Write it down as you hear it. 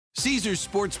Caesars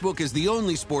Sportsbook is the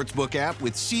only sportsbook app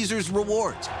with Caesars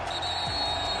rewards.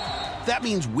 That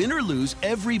means win or lose,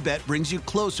 every bet brings you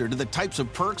closer to the types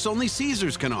of perks only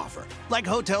Caesars can offer, like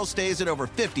hotel stays at over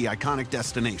 50 iconic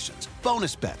destinations,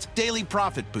 bonus bets, daily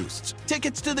profit boosts,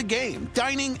 tickets to the game,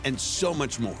 dining, and so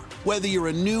much more. Whether you're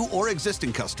a new or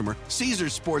existing customer,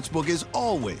 Caesars Sportsbook is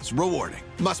always rewarding.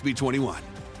 Must be 21.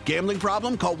 Gambling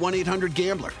problem? Call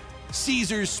 1-800-GAMBLER.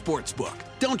 Caesars Sportsbook.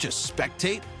 Don't just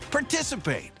spectate,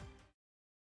 participate.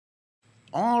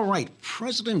 All right,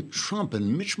 President Trump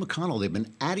and Mitch McConnell, they've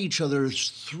been at each other's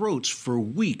throats for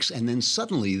weeks, and then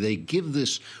suddenly they give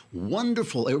this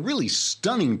wonderful, a really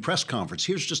stunning press conference.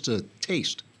 Here's just a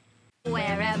taste.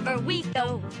 Wherever we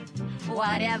go,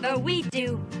 whatever we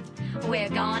do, we're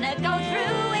gonna go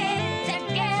through it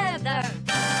together.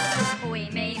 We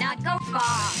may not go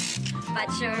far,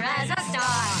 but sure as a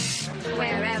star.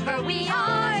 Wherever we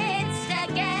are, it's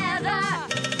together.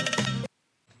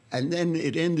 And then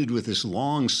it ended with this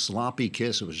long, sloppy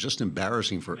kiss. It was just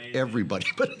embarrassing for everybody.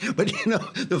 But you know,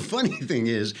 the funny thing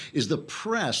is the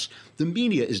press, the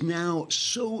media is now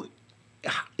so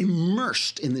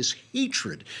immersed in this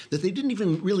hatred that they didn't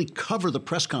even really cover the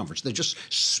press conference. They're just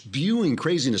spewing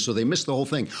craziness, so they missed the whole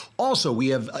thing. Also, we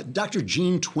have Dr.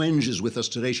 Jean Twenge is with us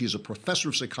today. She's a professor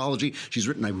of psychology. She's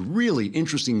written a really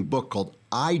interesting book called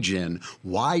iGen,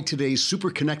 Why Today's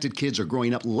Super-Connected Kids Are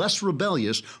Growing Up Less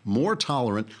Rebellious, More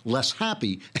Tolerant, Less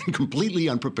Happy, and Completely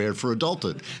Unprepared for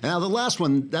Adulthood. Now, the last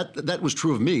one, that was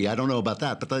true of me. I don't know about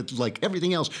that, but like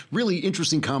everything else, really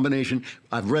interesting combination.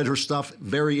 I've read her stuff.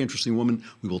 Very interesting woman.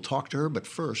 We will talk to her, but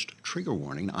first, trigger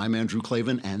warning. I'm Andrew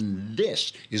Klavan, and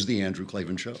this is The Andrew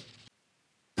Klavan Show.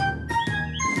 I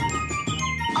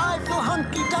feel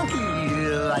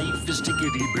hunky-dunky, life is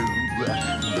tickety-boo.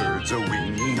 Birds are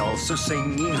winging, also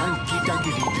singing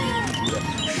hunky-dunky-doo.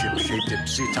 Ship-shape,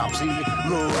 tipsy-topsy, the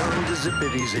world is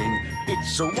zippity-zing.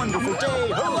 It's a wonderful day,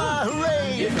 hurrah,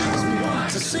 hooray! It makes me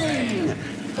want to sing.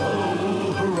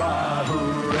 Oh, hurrah,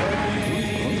 hooray!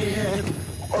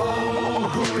 Oh,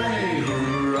 hooray,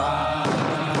 hurrah!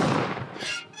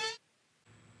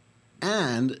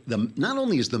 And not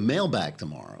only is the mailbag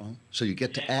tomorrow, so you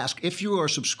get to ask, if you are a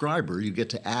subscriber, you get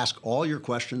to ask all your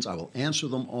questions. I will answer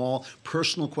them all.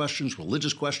 Personal questions,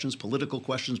 religious questions, political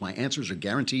questions. My answers are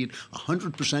guaranteed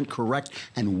 100% correct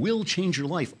and will change your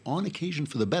life on occasion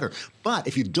for the better. But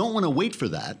if you don't want to wait for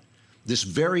that, this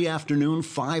very afternoon,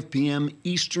 5 p.m.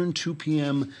 Eastern, 2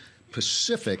 p.m.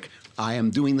 Pacific, I am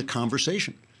doing The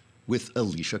Conversation with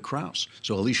Alicia Krause.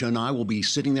 So Alicia and I will be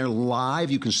sitting there live.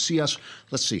 You can see us,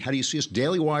 let's see, how do you see us?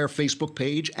 Daily Wire Facebook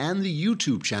page and the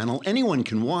YouTube channel. Anyone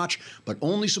can watch, but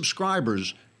only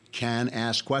subscribers can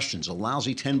ask questions. A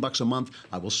lousy $10 a month,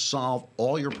 I will solve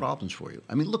all your problems for you.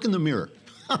 I mean, look in the mirror.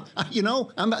 You know,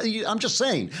 I'm just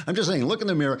saying, look in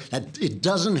the mirror. It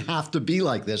doesn't have to be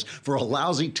like this. For a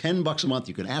lousy $10 a month,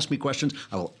 you can ask me questions.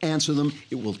 I will answer them.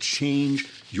 It will change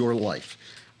your life.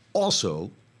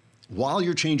 Also, while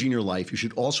you're changing your life, you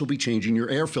should also be changing your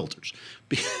air filters.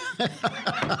 What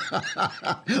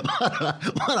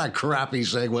a crappy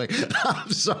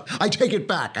segue. So, I take it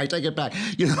back.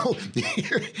 You know,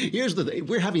 here's the thing.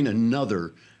 We're having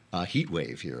another heat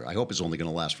wave here. I hope it's only going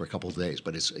to last for a couple of days,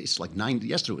 but it's like 90.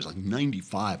 Yesterday was like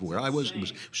 95 where I was.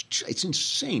 It's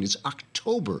insane. It's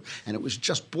October and it was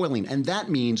just boiling. And that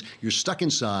means you're stuck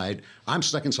inside. I'm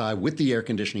stuck inside with the air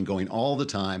conditioning going all the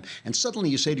time. And suddenly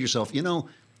you say to yourself, you know,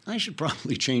 I should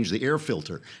probably change the air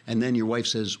filter. And then your wife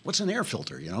says, what's an air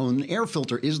filter? You know, an air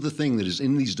filter is the thing that is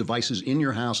in these devices in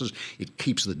your houses. It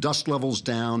keeps the dust levels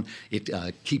down. It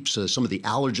keeps some of the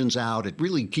allergens out. It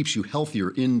really keeps you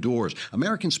healthier indoors.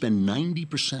 Americans spend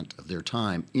 90% of their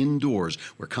time indoors,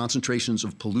 where concentrations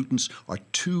of pollutants are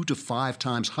 2 to 5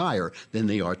 times higher than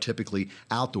they are typically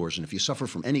outdoors. And if you suffer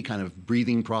from any kind of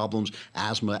breathing problems,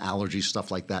 asthma, allergies, stuff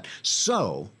like that.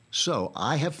 So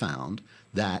I have found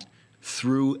that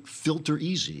through Filter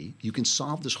Easy, you can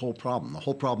solve this whole problem.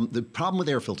 The problem with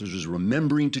air filters is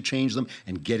remembering to change them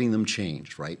and getting them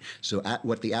changed, right? So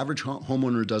what the average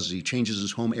homeowner does is he changes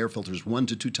his home air filters 1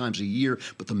 to 2 times a year,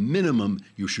 but the minimum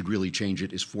you should really change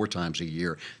it is 4 times a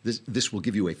year. This will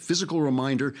give you a physical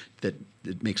reminder that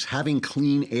it makes having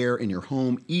clean air in your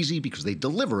home easy because they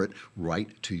deliver it right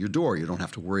to your door. You don't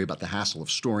have to worry about the hassle of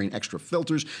storing extra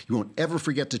filters. You won't ever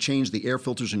forget to change the air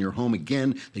filters in your home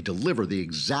again. They deliver the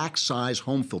exact size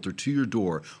home filter to your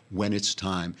door when it's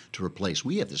time to replace.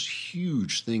 We have this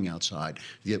huge thing outside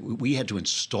that we had to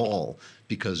install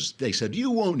because they said, you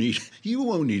won't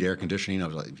need air conditioning. I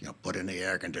was like, put in the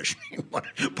air conditioning.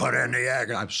 Put in the air.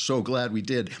 I'm so glad we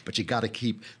did. But you got to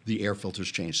keep the air filters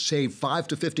changed. Save 5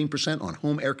 to 15% on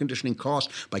home air conditioning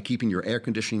costs by keeping your air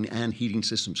conditioning and heating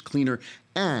systems cleaner.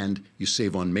 And you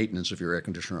save on maintenance of your air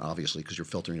conditioner, obviously, because you're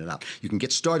filtering it out. You can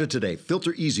get started today.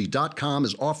 FilterEasy.com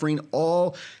is offering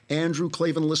all Andrew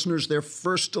Klavan listeners their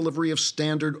first delivery of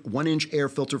standard 1-inch air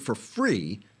filter for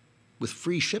free with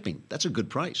free shipping. That's a good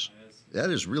price.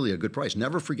 That is really a good price.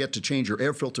 Never forget to change your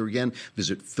air filter again.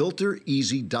 Visit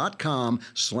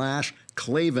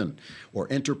filtereasy.com/Klavan or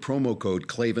enter promo code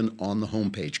Klavan on the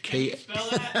homepage.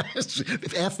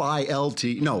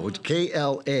 F-I-L-T, no, it's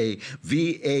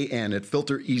K-L-A-V-A-N at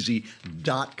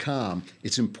filtereasy.com.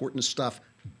 It's important stuff.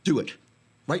 Do it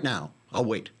right now. I'll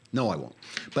wait. No, I won't.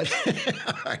 But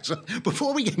all right, so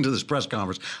before we get into this press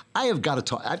conference, I've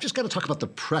just got to talk about the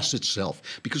press itself,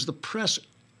 because the press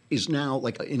is now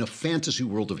like in a fantasy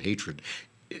world of hatred.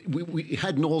 We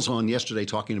had Knowles on yesterday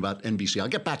talking about NBC. I'll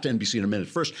get back to NBC in a minute.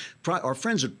 First, our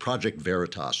friends at Project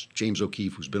Veritas, James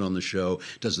O'Keefe, who's been on the show,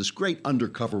 does this great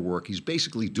undercover work. He's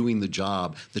basically doing the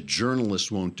job that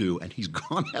journalists won't do, and he's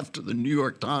gone after the New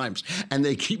York Times, and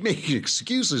they keep making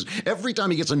excuses every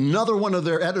time he gets another one of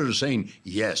their editors saying,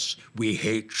 yes, we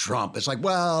hate Trump. It's like,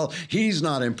 well, he's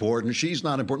not important. She's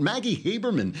not important. Maggie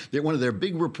Haberman, one of their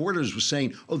big reporters, was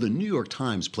saying, oh, the New York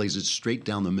Times plays it straight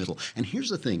down the middle. And here's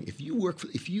the thing.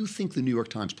 If you think the New York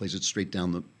Times plays it straight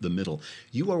down the middle,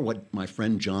 you are what my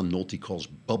friend John Nolte calls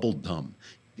bubble dumb.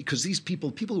 Because these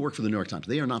people who work for the New York Times,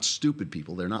 they are not stupid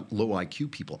people. They're not low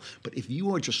IQ people. But if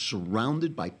you are just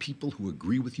surrounded by people who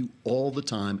agree with you all the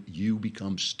time, you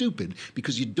become stupid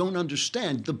because you don't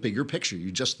understand the bigger picture.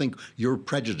 You just think your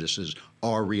prejudices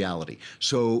are reality.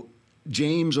 So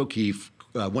James O'Keefe,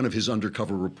 one of his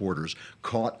undercover reporters,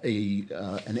 caught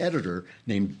an editor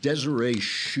named Desiree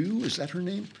Shue. Is that her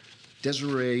name?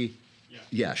 Desiree,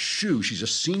 Shue. She's a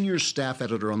senior staff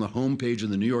editor on the homepage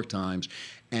of the New York Times,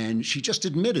 and she just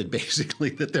admitted, basically,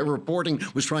 that their reporting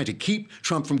was trying to keep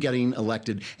Trump from getting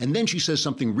elected. And then she says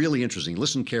something really interesting.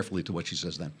 Listen carefully to what she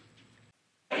says then.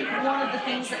 One of the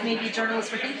things that maybe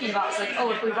journalists were thinking about is like, oh,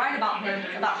 if we write about him,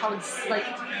 about how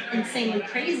insanely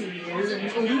crazy he is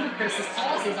and ludicrous his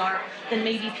policies are, then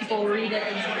maybe people will read it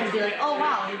and be like, oh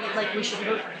wow, maybe we should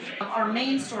vote for him. Our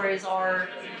main stories are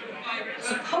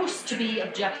supposed to be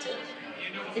objective.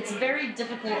 It's very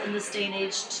difficult in this day and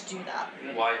age to do that.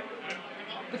 Why?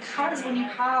 Because when you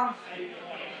have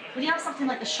something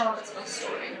like the Charlottesville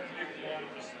story,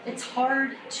 it's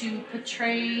hard to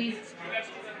portray,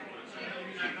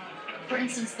 for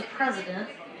instance, the president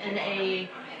in a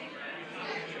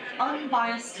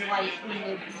unbiased light when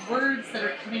the words that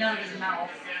are coming out of his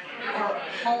mouth are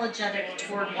apologetic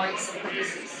toward white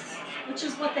supremacists, which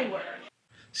is what they were.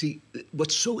 See,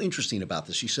 what's so interesting about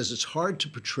this, she says it's hard to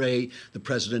portray the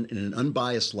president in an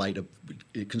unbiased light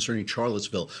concerning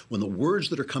Charlottesville when the words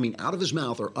that are coming out of his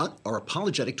mouth are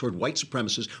apologetic toward white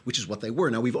supremacists, which is what they were.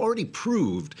 Now, we've already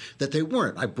proved that they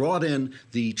weren't. I brought in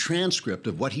the transcript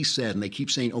of what he said, and they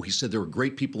keep saying, oh, he said there were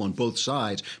great people on both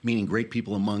sides, meaning great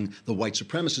people among the white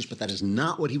supremacists, but that is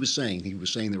not what he was saying. He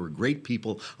was saying there were great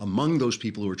people among those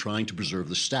people who were trying to preserve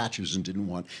the statues and didn't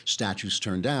want statues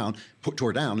tore down.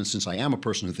 And since I am a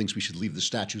person who thinks we should leave the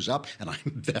statues up, and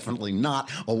I'm definitely not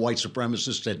a white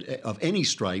supremacist of any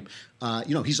stripe,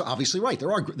 he's obviously right.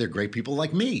 There are great people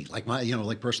like me, like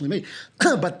personally me.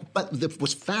 But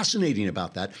what's fascinating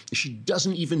about that is she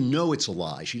doesn't even know it's a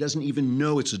lie. She doesn't even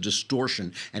know it's a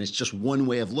distortion, and it's just one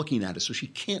way of looking at it. So she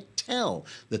can't tell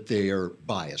that they are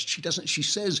biased. She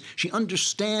says she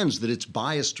understands that it's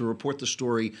biased to report the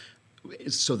story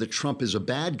so that Trump is a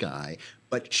bad guy,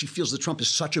 but she feels that Trump is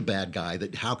such a bad guy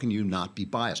that how can you not be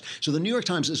biased? So the New York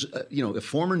Times is, a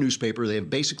former newspaper. They have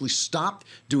basically stopped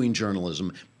doing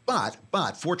journalism. But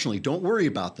fortunately, don't worry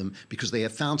about them because they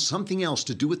have found something else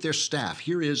to do with their staff.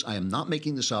 Here is, I am not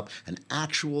making this up, an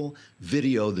actual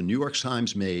video the New York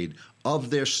Times made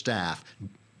of their staff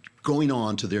going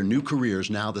on to their new careers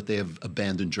now that they have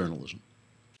abandoned journalism.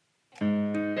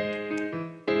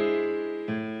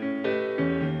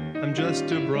 I'm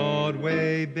just a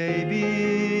Broadway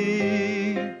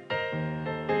baby,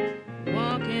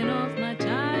 walking off my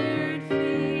tired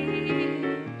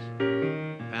feet,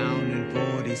 pounding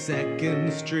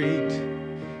 42nd Street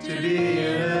to be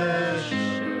a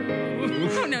show.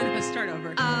 Oh, no, start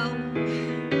over.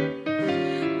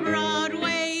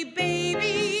 Broadway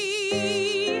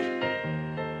baby,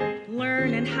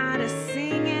 learning how to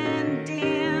sing and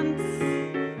dance,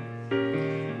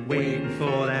 waiting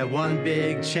for that one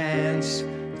big chance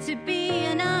to be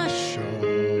in a show.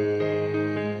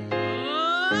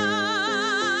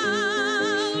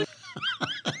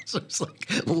 So it's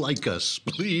like us,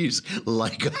 please,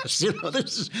 like us. You know,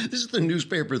 this is the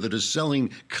newspaper that is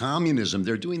selling communism.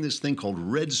 They're doing this thing called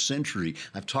Red Century.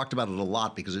 I've talked about it a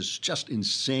lot because it's just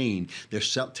insane. They're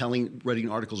writing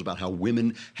articles about how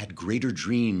women had greater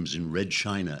dreams in Red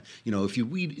China. You know, if you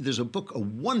read, there's a book, a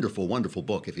wonderful, wonderful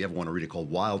book, if you ever want to read it,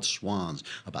 called Wild Swans,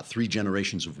 about 3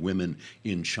 generations of women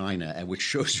in China, and which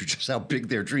shows you just how big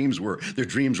their dreams were. Their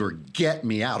dreams were, get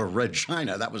me out of Red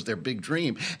China. That was their big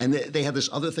dream. And they had this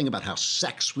other thing about how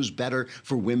sex was better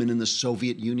for women in the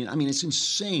Soviet Union. I mean, it's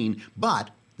insane,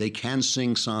 but they can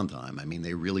sing Sondheim. I mean,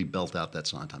 they really belt out that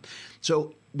Sondheim.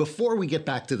 So before we get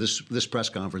back to this press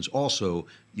conference, also,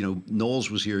 you know, Knowles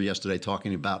was here yesterday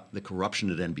talking about the corruption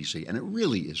at NBC, and it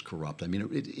really is corrupt. I mean,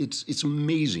 it's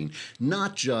amazing.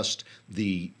 Not just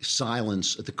the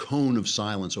silence, the cone of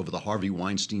silence over the Harvey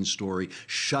Weinstein story,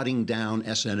 shutting down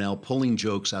SNL, pulling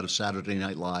jokes out of Saturday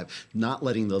Night Live, not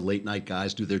letting the late night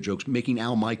guys do their jokes, making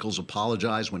Al Michaels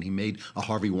apologize when he made a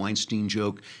Harvey Weinstein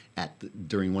joke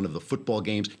during one of the football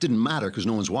games. Didn't matter because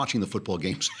no one's watching the football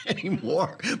games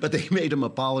anymore, but they made him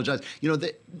apologize. You know,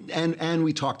 and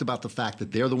we talked about the fact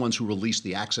that they're the ones who released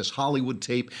the Access Hollywood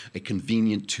tape a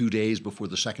convenient 2 days before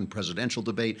the second presidential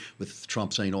debate, with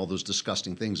Trump saying all those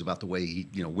disgusting things about the way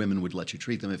women would let you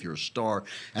treat them if you're a star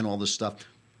and all this stuff.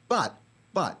 But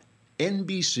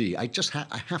NBC, I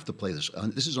have to play this.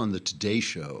 This is on the Today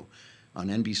Show, on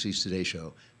NBC's Today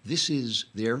Show. This is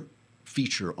their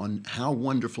feature on how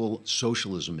wonderful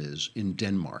socialism is in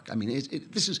Denmark. I mean,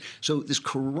 these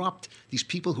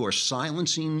people who are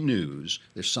silencing news,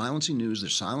 they're silencing news, they're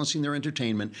silencing their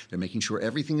entertainment, they're making sure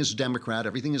everything is Democrat,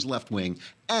 everything is left-wing,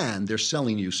 and they're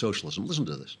selling you socialism. Listen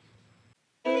to this.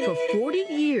 For 40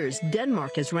 years,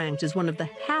 Denmark is ranked as one of the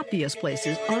happiest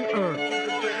places on earth.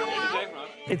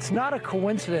 It's not a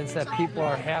coincidence that people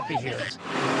are happy here.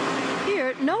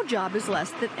 Here, no job is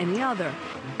less than any other.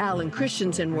 Alan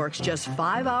Christensen works just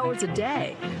 5 hours a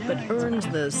day, but earns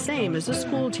the same as a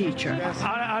school teacher.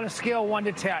 On a scale of 1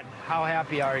 to 10, how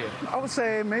happy are you? I would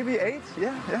say maybe 8,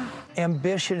 yeah.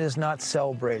 Ambition is not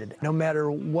celebrated. No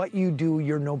matter what you do,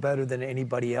 you're no better than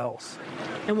anybody else.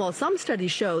 And while some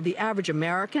studies show the average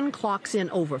American clocks in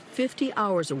over 50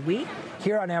 hours a week,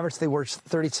 here on average they work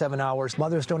 37 hours.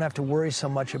 Mothers don't have to worry so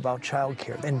much about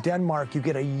childcare. In Denmark, you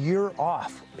get a year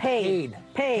off. Paid.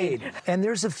 And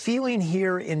there's a feeling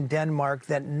here in Denmark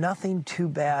that nothing too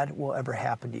bad will ever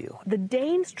happen to you. The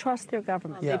Danes trust their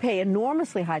government. Yeah. They pay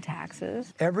enormously high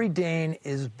taxes. Every Dane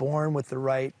is born with the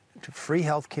right to free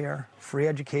health care, free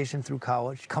education through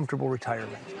college, comfortable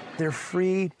retirement. They're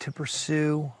free to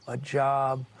pursue a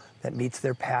job that meets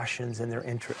their passions and their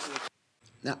interests.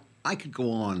 Now, I could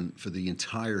go on for the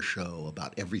entire show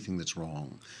about everything that's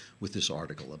wrong with this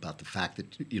article, about the fact that,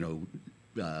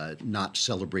 not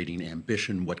celebrating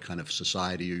ambition, what kind of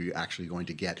society are you actually going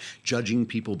to get, judging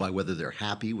people by whether they're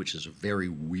happy, which is a very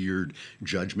weird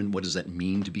judgment. What does that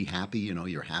mean to be happy? You know,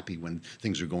 you're happy when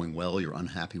things are going well, you're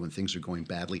unhappy when things are going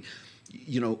badly.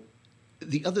 You know,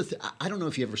 the other thing, I don't know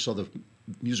if you ever saw the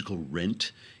musical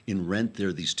Rent. In Rent, there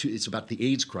are these two, it's about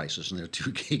the AIDS crisis, and there are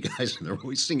 2 gay guys, and they're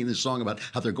always singing this song about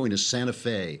how they're going to Santa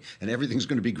Fe, and everything's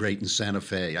going to be great in Santa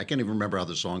Fe. I can't even remember how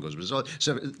the song goes, but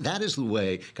so that is the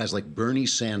way guys like Bernie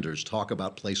Sanders talk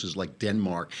about places like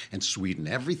Denmark and Sweden.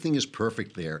 Everything is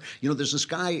perfect there. You know, there's this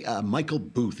guy, Michael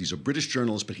Booth. He's a British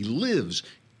journalist, but he lives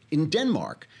in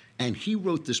Denmark, and he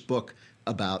wrote this book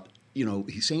about, you know,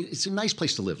 he's saying it's a nice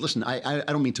place to live. Listen, I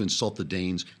don't mean to insult the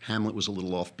Danes. Hamlet was a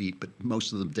little offbeat, but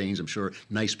most of the Danes, I'm sure,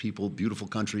 nice people, beautiful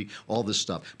country, all this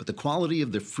stuff. But the quality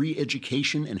of their free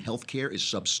education and health care is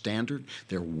substandard.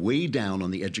 They're way down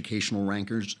on the educational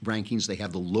rankings. They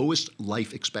have the lowest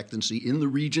life expectancy in the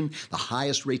region, the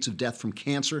highest rates of death from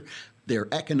cancer. Their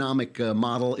economic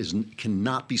model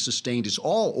cannot be sustained. It's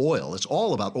all oil. It's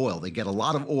all about oil. They get a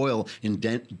lot of oil in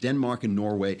Denmark and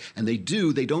Norway, and they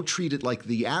don't treat it like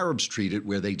the Arabs treat it,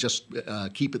 where they just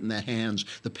keep it in the hands,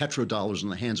 the petrodollars in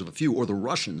the hands of a few, or the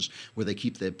Russians, where they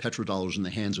keep the petrodollars in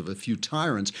the hands of a few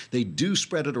tyrants. They do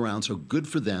spread it around, so good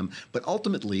for them. But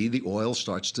ultimately, the oil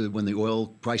starts to, when the oil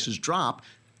prices drop,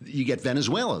 you get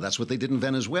Venezuela. That's what they did in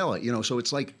Venezuela. You know, so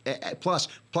it's like, plus,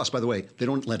 by the way, they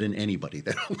don't let in anybody.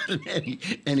 They don't let in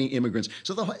any immigrants.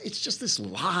 So it's just this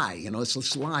lie, you know, it's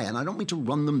this lie. And I don't mean to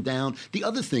run them down. The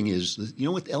other thing is, you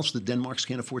know what else the Denmarks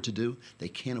can't afford to do? They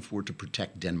can't afford to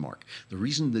protect Denmark. The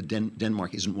reason that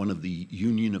Denmark isn't one of the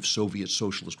Union of Soviet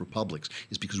Socialist Republics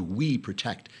is because we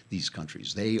protect these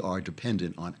countries. They are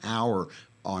dependent on our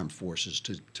armed forces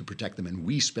to protect them, and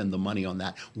we spend the money on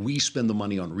that. We spend the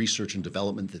money on research and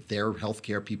development that their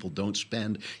healthcare people don't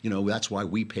spend. That's why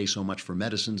we pay so much for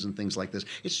medicines and things like this.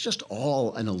 It's just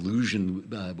all an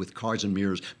illusion with cards and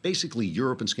mirrors. Basically,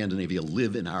 Europe and Scandinavia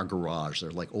live in our garage.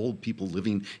 They're like old people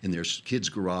living in their kid's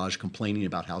garage, complaining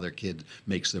about how their kid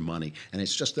makes their money. And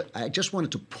it's just that I just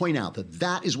wanted to point out that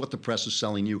that is what the press is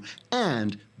selling you,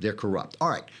 and they're corrupt. All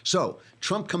right, so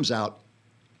Trump comes out,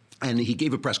 and he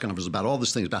gave a press conference about all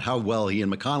these things, about how well he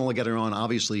and McConnell are getting on.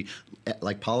 Obviously,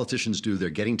 like politicians do,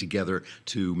 they're getting together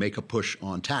to make a push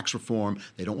on tax reform.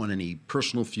 They don't want any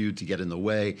personal feud to get in the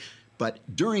way. But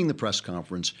during the press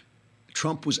conference,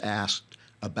 Trump was asked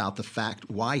about the fact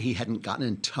why he hadn't gotten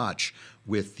in touch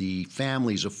with the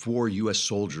families of 4 U.S.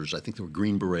 soldiers, I think they were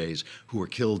Green Berets, who were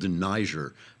killed in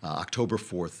Niger, October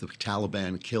 4th. The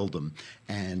Taliban killed them.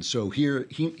 And so here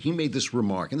he made this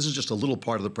remark, and this is just a little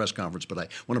part of the press conference, but I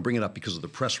want to bring it up because of the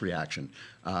press reaction.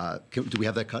 Do we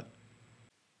have that cut?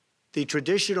 The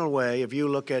traditional way, if you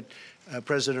look at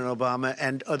President Obama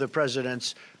and other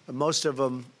presidents, most of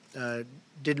them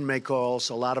didn't make calls.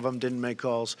 A lot of them didn't make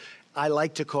calls. I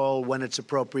like to call when it's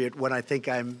appropriate, when I think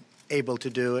I'm able to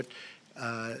do it.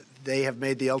 They have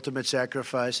made the ultimate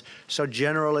sacrifice. So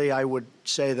generally, I would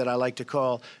say that I like to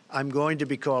call. I'm going to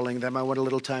be calling them. I want a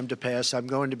little time to pass. I'm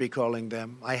going to be calling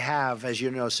them. I have, as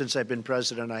you know, since I've been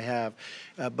president, I have.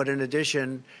 But in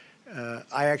addition,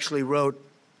 I actually wrote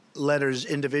letters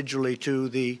individually to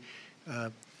the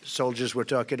soldiers we're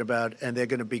talking about, and they're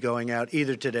going to be going out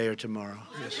either today or tomorrow.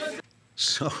 Yes.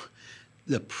 So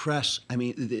the press, I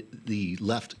mean, the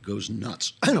left goes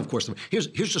nuts. And of course, here's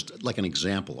just like an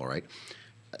example, all right?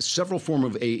 Several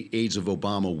former aides of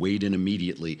Obama weighed in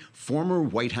immediately. Former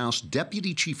White House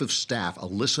Deputy Chief of Staff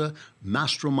Alyssa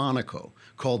Mastromonaco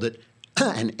called it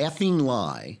an effing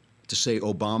lie to say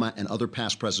Obama and other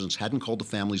past presidents hadn't called the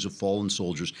families of fallen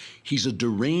soldiers. He's a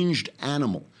deranged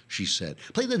animal, she said.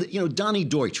 Donnie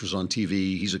Deutsch was on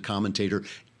TV. He's a commentator.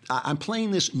 I'm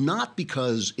playing this not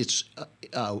because it's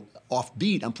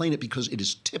offbeat. I'm playing it because it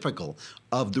is typical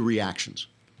of the reactions.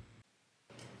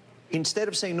 Instead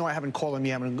of saying, no, I haven't called them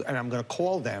yet, and I'm going to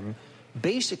call them,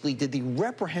 basically did the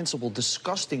reprehensible,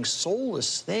 disgusting,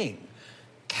 soulless thing,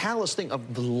 callous thing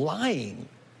of lying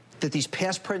that these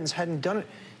past presidents hadn't done it.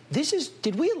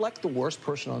 Did we elect the worst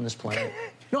person on this planet?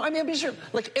 No, I mean,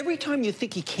 like every time you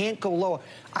think he can't go lower,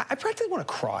 I practically want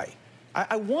to cry.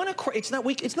 I want to cry. It's not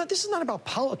weak. This is not about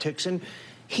politics. And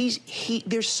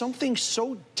there's something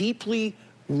so deeply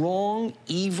wrong,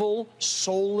 evil,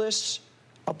 soulless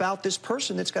about this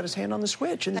person that's got his hand on the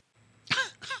switch. And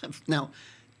now,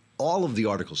 all of the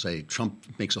articles say Trump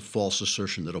makes a false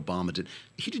assertion that Obama did.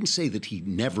 He didn't say that he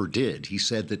never did. He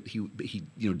said that he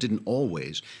didn't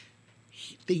always.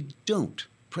 They don't.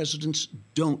 Presidents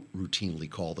don't routinely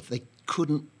call them. They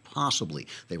couldn't possibly.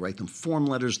 They write them form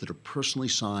letters that are personally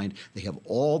signed. They have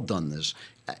all done this.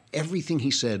 Everything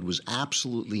he said was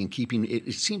absolutely in keeping.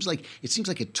 It seems like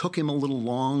it took him a little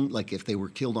long. Like if they were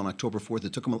killed on October 4th,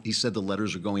 it took him. He said the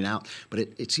letters are going out, but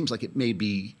it seems like it may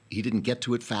be he didn't get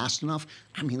to it fast enough.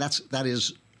 I mean, that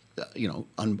is.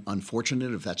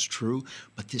 Unfortunate if that's true,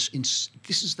 but this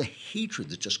is the hatred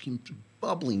that just came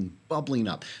bubbling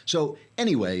up. So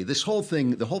anyway, this whole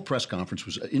thing, the whole press conference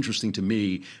was interesting to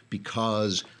me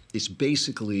because it's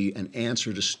basically an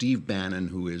answer to Steve Bannon,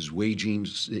 who is waging,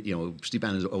 Steve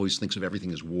Bannon always thinks of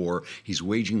everything as war. He's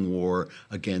waging war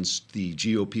against the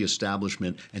GOP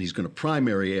establishment, and he's going to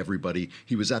primary everybody.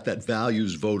 He was at that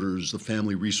Values Voters, the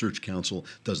Family Research Council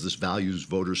does this Values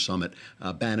Voters Summit.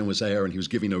 Bannon was there, and he was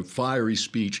giving a fiery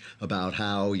speech about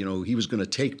how, he was going to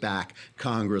take back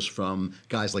Congress from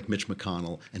guys like Mitch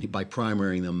McConnell, and by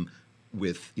primarying them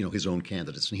with, his own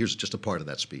candidates. And here's just a part of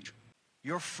that speech.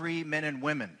 You're free men and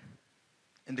women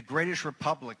in the greatest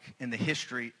republic in the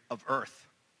history of Earth.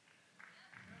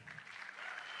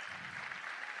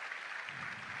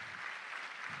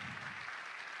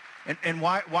 And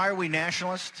why are we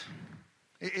nationalists?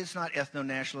 It's not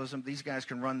ethno-nationalism. These guys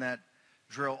can run that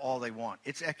drill all they want.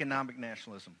 It's economic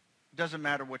nationalism. It doesn't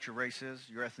matter what your race is,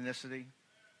 your ethnicity,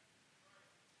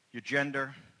 your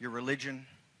gender, your religion,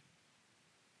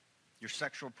 your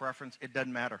sexual preference. It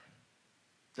doesn't matter.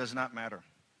 Does not matter.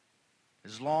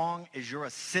 As long as you're a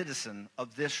citizen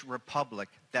of this republic,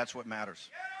 that's what matters.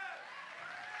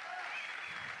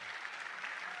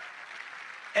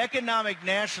 Economic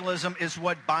nationalism is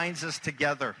what binds us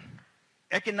together.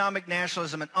 Economic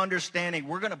nationalism and understanding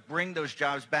we're going to bring those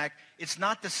jobs back. It's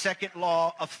not the second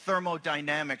law of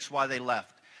thermodynamics why they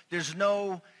left. There's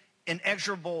no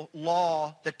inexorable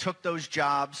law that took those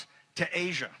jobs to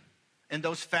Asia and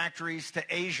those factories to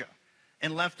Asia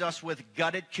and left us with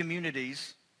gutted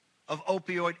communities of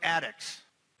opioid addicts.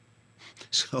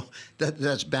 So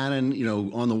that's Bannon,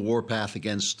 on the warpath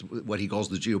against what he calls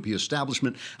the GOP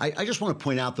establishment. I just want to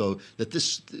point out, though, that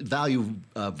this Value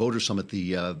Voter Summit,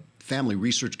 the Family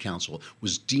Research Council,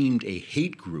 was deemed a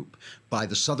hate group by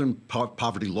the Southern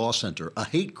Poverty Law Center, a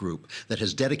hate group that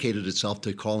has dedicated itself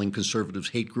to calling conservatives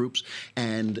hate groups.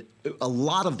 And a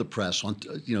lot of the press,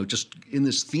 just in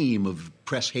this theme of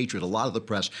press hatred, a lot of the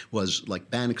press was like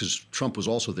Bannon, because Trump was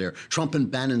also there. Trump and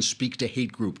Bannon speak to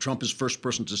hate group. Trump is first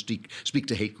person to speak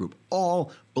to hate group.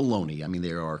 All baloney. I mean,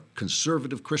 there are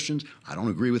conservative Christians. I don't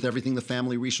agree with everything the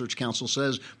Family Research Council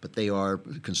says, but they are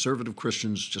conservative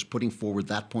Christians just putting forward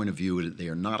that point of view. They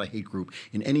are not a hate group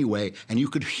in any way. And you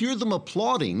could hear them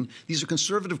applauding. These are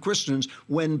conservative Christians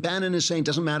when Bannon is saying,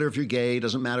 doesn't matter if you're gay,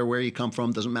 doesn't matter where you come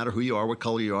from, doesn't matter who you are, what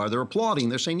color you are. They're applauding.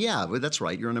 They're saying, yeah, that's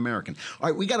right, you're an American. All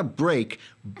right, we got a break,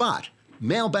 but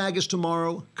mailbag is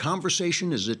tomorrow.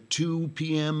 Conversation is at 2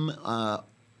 p.m.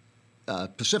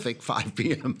 Pacific, 5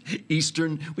 p.m.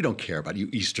 Eastern. We don't care about you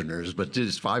Easterners, but it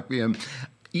is 5 p.m.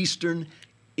 Eastern.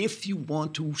 If you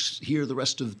want to hear the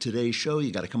rest of today's show,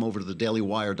 you got to come over to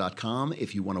thedailywire.com.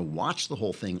 If you want to watch the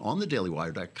whole thing on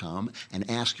thedailywire.com and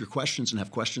ask your questions and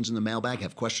have questions in the mailbag,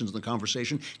 have questions in the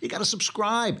conversation, you got to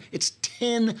subscribe. It's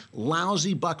 10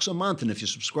 lousy bucks a month. And if you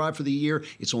subscribe for the year,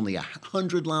 it's only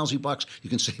 100 lousy bucks. You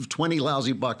can save 20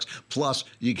 lousy bucks. Plus,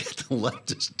 you get the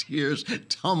Leftist Tears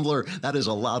tumbler. That is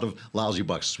a lot of lousy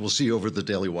bucks. We'll see you over at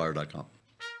thedailywire.com.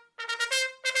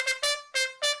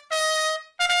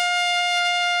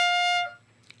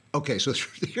 Okay, so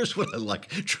here's what I like.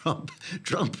 Trump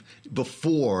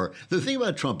before, the thing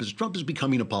about Trump is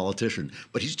becoming a politician,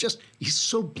 but he's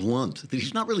so blunt that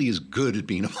he's not really as good at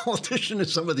being a politician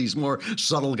as some of these more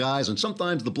subtle guys. And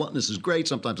sometimes the bluntness is great,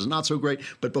 sometimes it's not so great.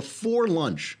 But before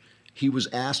lunch, he was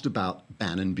asked about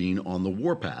Bannon being on the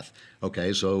warpath.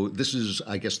 Okay, so this is,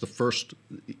 I guess, the first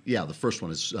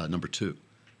one is number 2.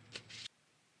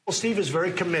 Well, Steve is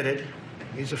very committed.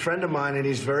 He's a friend of mine, and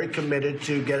he's very committed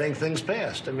to getting things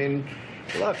passed. I mean,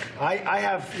 look, I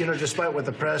have, despite what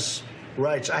the press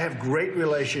writes, I have great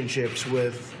relationships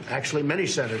with actually many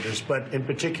senators, but in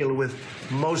particular with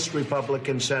most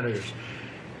Republican senators.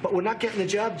 But we're not getting the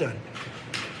job done.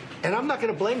 And I'm not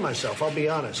going to blame myself, I'll be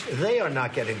honest. They are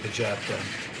not getting the job done.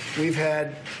 We've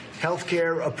had health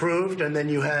care approved, and then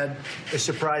you had a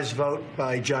surprise vote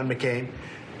by John McCain.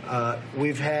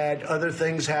 We've had other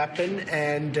things happen,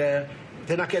 and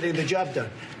they're not getting the job done.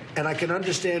 And I can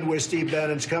understand where Steve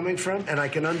Bannon's coming from, and I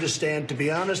can understand, to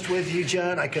be honest with you,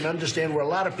 John, I can understand where a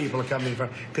lot of people are coming from,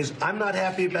 because I'm not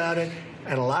happy about it,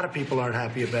 and a lot of people aren't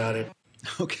happy about it.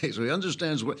 Okay, so he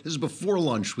understands this is before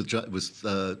lunch with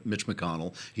Mitch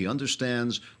McConnell. He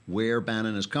understands where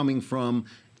Bannon is coming from,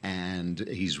 and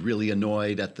he's really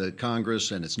annoyed at the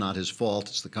Congress, and it's not his fault,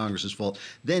 it's the Congress's fault.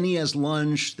 Then he has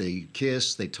lunch, they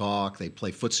kiss, they talk, they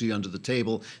play footsie under the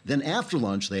table. Then after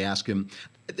lunch, they ask him,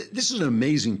 this is an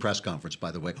amazing press conference,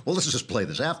 by the way. Well, let's just play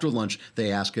this. After lunch,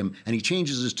 they ask him, and he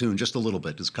changes his tune just a little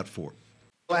bit. It's cut 4.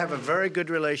 I have a very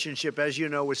good relationship, as you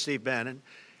know, with Steve Bannon.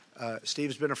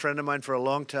 Steve's been a friend of mine for a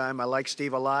long time. I like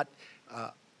Steve a lot.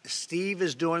 Steve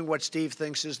is doing what Steve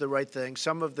thinks is the right thing.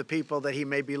 Some of the people that he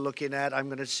may be looking at, I'm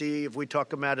going to see if we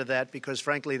talk him out of that, because,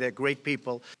 frankly, they're great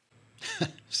people.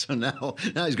 So now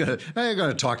he's going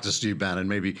to talk to Steve Bannon,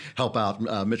 maybe help out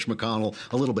Mitch McConnell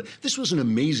a little bit. This was an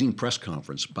amazing press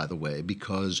conference, by the way,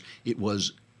 because it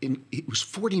was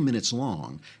 40 minutes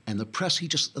long, and the press, he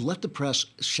just let the press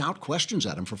shout questions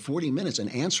at him for 40 minutes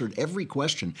and answered every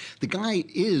question. The guy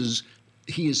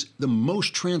he is the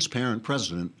most transparent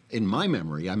president in my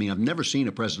memory. I mean, I've never seen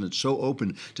a president so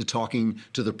open to talking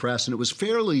to the press, and it was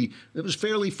fairly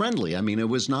friendly. I mean, it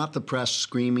was not the press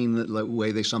screaming the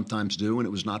way they sometimes do, and it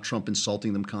was not Trump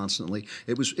insulting them constantly.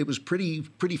 It was pretty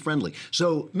friendly.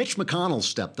 So Mitch McConnell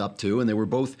stepped up too, and they were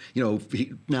both,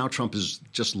 now Trump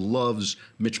just loves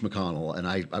Mitch McConnell,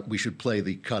 and we should play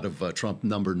the cut of Trump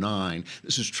number 9.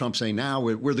 This is Trump saying, now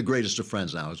we're the greatest of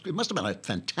friends now. It must have been a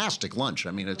fantastic lunch.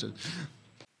 I mean,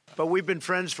 But we've been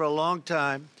friends for a long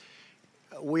time.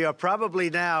 We are probably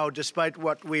now, despite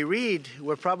what we read,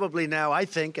 we're probably now, I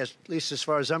think, at least as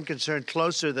far as I'm concerned,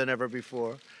 closer than ever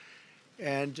before.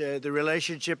 And the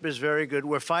relationship is very good.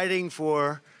 We're fighting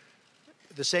for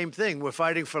the same thing. We're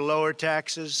fighting for lower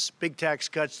taxes, big tax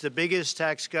cuts, the biggest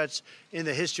tax cuts in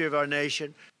the history of our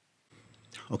nation.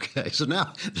 Okay, so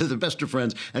now they're the best of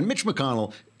friends. And Mitch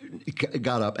McConnell,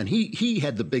 got up, and he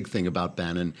had the big thing about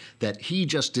Bannon that he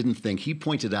just didn't think. He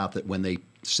pointed out that when they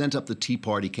sent up the Tea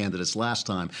Party candidates last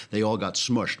time, they all got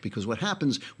smushed, because what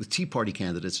happens with Tea Party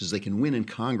candidates is they can win in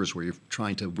Congress, where you're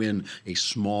trying to win a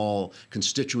small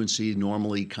constituency,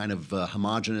 normally kind of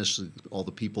homogenous. All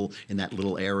the people in that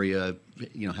little area,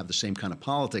 have the same kind of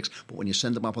politics. But when you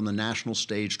send them up on the national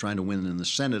stage trying to win in the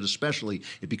Senate especially,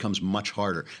 it becomes much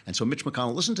harder. And so Mitch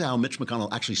McConnell, listen to how Mitch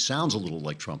McConnell actually sounds a little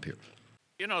like Trump here.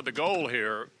 The goal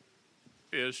here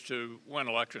is to win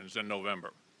elections in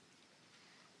November.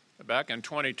 Back in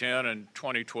 2010 and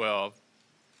 2012,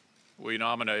 we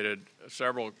nominated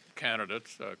several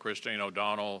candidates, Christine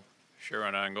O'Donnell,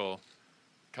 Sharon Angle,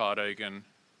 Todd Akin,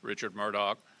 Richard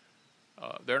Murdoch.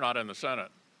 They're not in the Senate.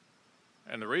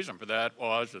 And the reason for that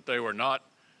was that they were not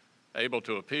able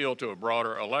to appeal to a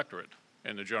broader electorate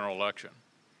in the general election.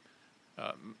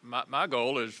 My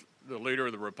goal as the leader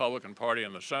of the Republican Party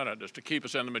in the Senate is to keep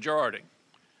us in the majority.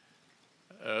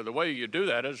 The way you do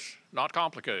that is not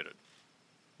complicated.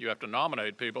 You have to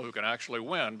nominate people who can actually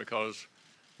win, because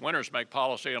winners make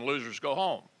policy and losers go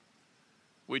home.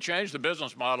 We changed the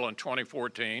business model in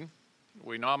 2014.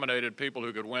 We nominated people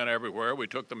who could win everywhere. We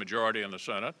took the majority in the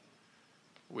Senate.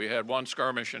 We had one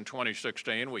skirmish in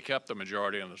 2016. We kept the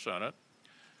majority in the Senate.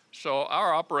 So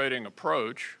our operating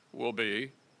approach will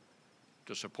be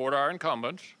to support our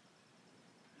incumbents,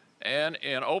 and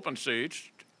in open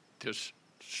seats to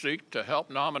seek to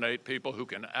help nominate people who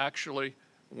can actually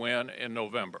win in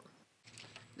November.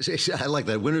 I like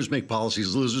that. Winners make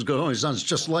policies, losers go home. It sounds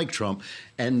just like Trump.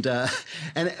 And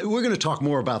we're going to talk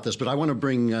more about this, but I want to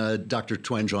bring Dr.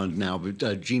 Twenge on now.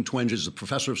 Jean Twenge is a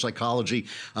professor of psychology,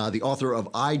 the author of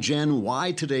iGen,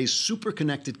 Why Today's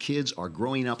Super-Connected Kids Are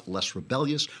Growing Up Less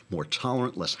Rebellious, More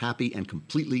Tolerant, Less Happy, and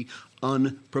Completely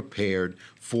Unprepared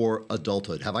for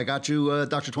Adulthood. Have I got you,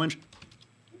 Dr. Twenge?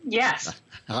 Yes.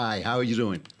 Hi, how are you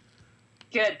doing?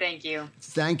 Good, thank you.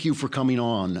 Thank you for coming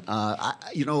on. I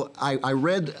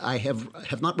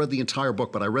have not read the entire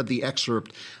book, but I read the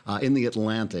excerpt in The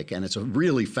Atlantic, and it's a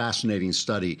really fascinating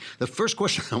study. The first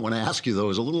question I want to ask you, though,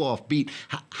 is a little offbeat.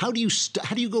 How do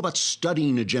you go about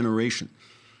studying a generation?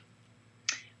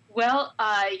 Well,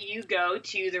 you go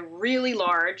to the really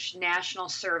large national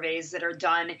surveys that are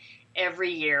done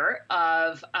every year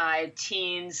of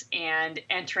teens and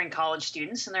entering college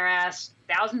students, and they're asked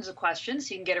thousands of questions,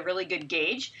 so you can get a really good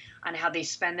gauge on how they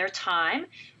spend their time,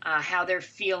 how they're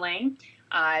feeling,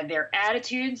 their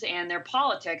attitudes, and their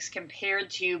politics compared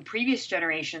to previous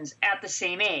generations at the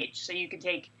same age. So you can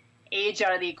take age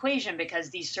out of the equation, because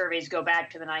these surveys go back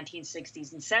to the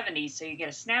 1960s and 70s, so you get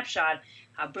a snapshot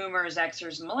how boomers,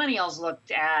 Xers, and millennials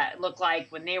look like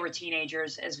when they were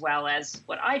teenagers, as well as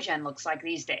what iGen looks like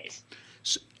these days.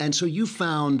 And so you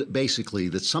found basically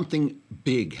that something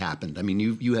big happened. I mean,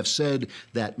 you have said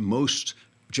that most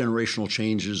generational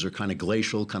changes are kind of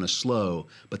glacial, kind of slow,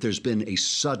 but there's been a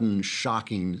sudden,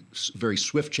 shocking, very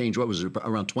swift change. What was it,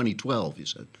 around 2012, you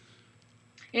said?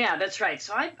 Yeah, that's right.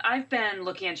 So I've been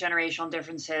looking at generational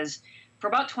differences for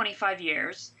about 25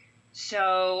 years.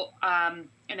 So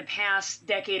in the past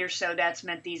decade or so, that's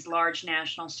meant these large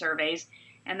national surveys.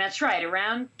 And that's right,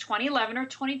 around 2011 or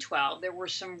 2012, there were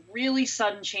some really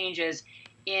sudden changes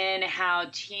in how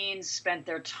teens spent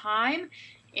their time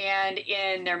and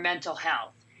in their mental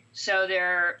health. So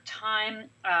their time,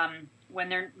 when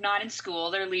they're not in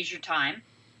school, their leisure time,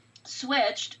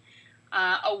 switched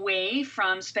away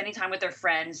from spending time with their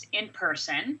friends in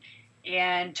person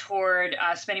and toward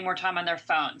spending more time on their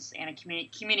phones and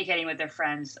communicating with their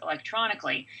friends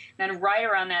electronically. Then right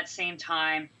around that same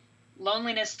time,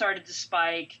 loneliness started to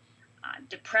spike,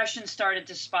 depression started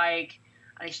to spike.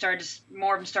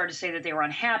 More of them started to say that they were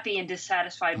unhappy and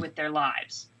dissatisfied with their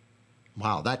lives.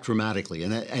 Wow, that dramatically,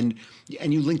 and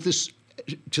you link this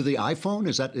to the iPhone?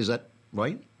 Is that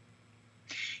right?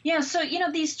 Yeah. So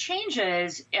these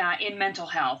changes in mental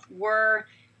health were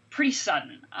pretty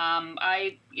sudden.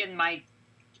 In my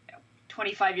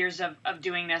 25 years of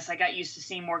doing this, I got used to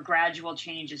seeing more gradual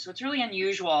changes. So it's really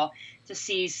unusual to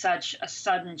see such a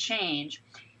sudden change.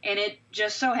 And it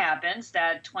just so happens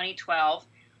that 2012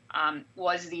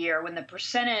 was the year when the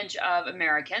percentage of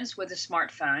Americans with a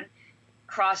smartphone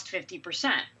crossed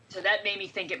 50%. So that made me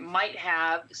think it might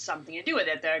have something to do with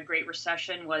it. The Great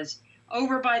Recession was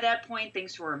over by that point.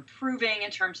 Things were improving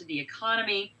in terms of the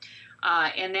economy.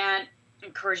 And that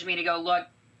encouraged me to go look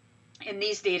in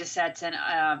these data sets and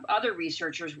other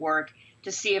researchers' work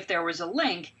to see if there was a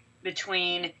link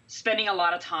between spending a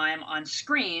lot of time on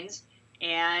screens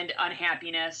and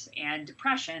unhappiness and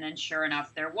depression, and sure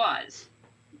enough, there was.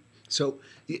 So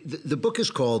the book is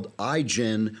called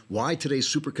iGen, Why Today's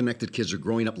Superconnected Kids Are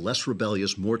Growing Up Less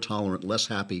Rebellious, More Tolerant, Less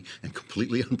Happy, and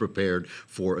Completely Unprepared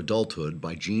for Adulthood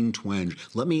by Jean Twenge.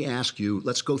 Let me ask you,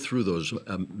 let's go through those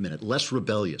a minute. Less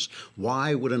rebellious.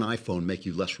 Why would an iPhone make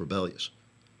you less rebellious?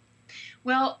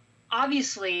 Well,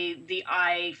 obviously, the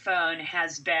iPhone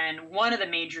has been one of the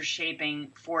major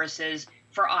shaping forces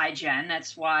for iGen.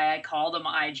 That's why I call them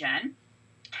iGen.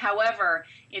 However,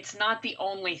 it's not the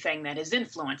only thing that has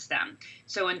influenced them.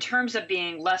 So in terms of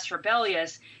being less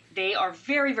rebellious, they are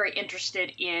very, very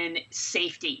interested in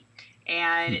safety.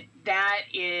 And that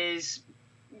is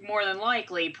more than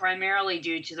likely primarily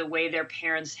due to the way their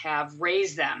parents have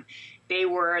raised them. They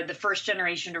were the first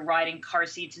generation to ride in car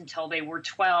seats until they were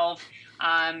 12.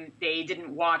 They didn't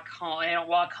walk home. They don't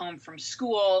walk home from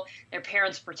school. Their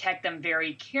parents protect them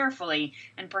very carefully.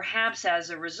 And perhaps as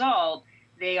a result,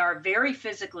 they are very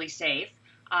physically safe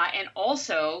and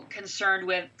also concerned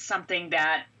with something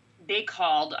that they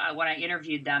called, when I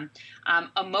interviewed them,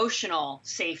 emotional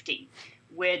safety,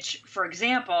 which, for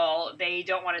example, they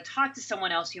don't want to talk to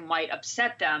someone else who might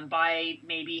upset them by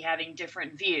maybe having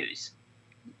different views.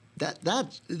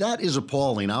 That is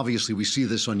appalling. Obviously, we see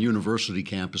this on university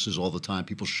campuses all the time,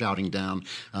 people shouting down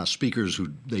speakers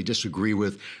who they disagree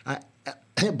with.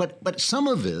 But some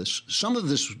of this,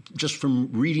 just from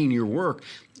reading your work,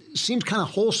 seems kind of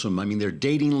wholesome. I mean, they're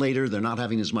dating later. They're not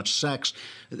having as much sex.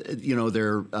 You know,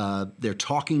 they're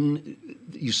talking.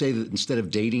 You say that instead of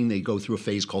dating, they go through a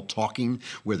phase called talking,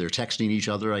 where they're texting each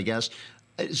other, I guess.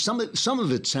 Some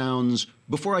of it sounds,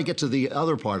 before I get to the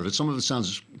other part of it, some of it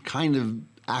sounds kind of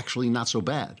actually not so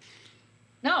bad.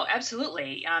 No,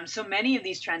 absolutely. So many of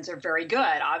these trends are very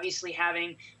good. Obviously,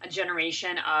 having a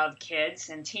generation of kids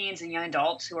and teens and young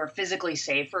adults who are physically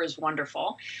safer is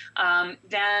wonderful.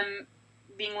 Them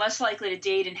being less likely to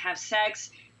date and have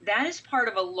sex, that is part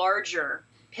of a larger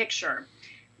picture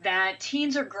that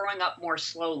teens are growing up more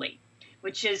slowly,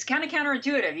 which is kind of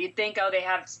counterintuitive. You'd think, oh, they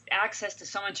have access to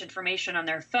so much information on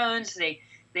their phones,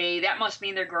 that must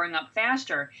mean they're growing up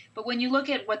faster. But when you look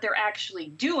at what they're actually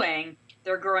doing,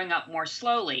 they're growing up more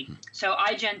slowly. So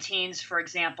iGen teens, for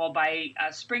example, by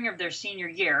spring of their senior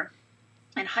year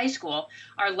in high school,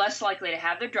 are less likely to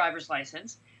have their driver's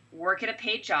license, work at a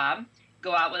paid job,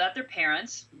 go out without their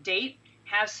parents, date,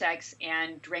 have sex,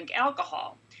 and drink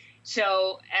alcohol.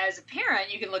 So as a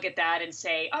parent, you can look at that and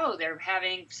say, oh, they're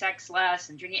having sex less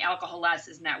and drinking alcohol less.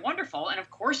 Isn't that wonderful? And of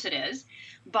course it is.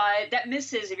 But that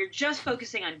misses, if you're just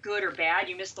focusing on good or bad,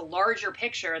 you miss the larger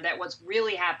picture that what's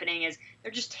really happening is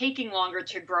they're just taking longer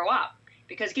to grow up.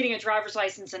 Because getting a driver's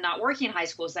license and not working in high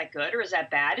school, is that good or is that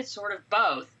bad? It's sort of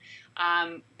both.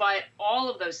 But all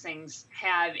of those things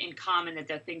have in common that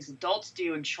they're things adults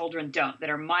do and children don't, that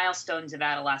are milestones of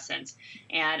adolescence.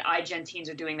 And iGen teens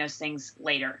are doing those things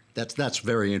later. That's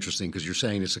very interesting, because you're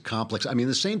saying it's a complex. I mean,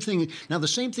 the same thing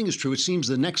is true. It seems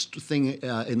the next thing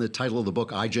in the title of the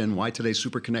book, iGen, Why Today's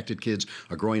Superconnected Kids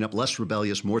Are Growing Up Less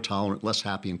Rebellious, More Tolerant, Less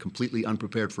Happy, and Completely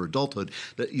Unprepared for Adulthood,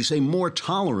 that you say more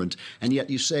tolerant, and yet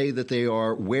you say that they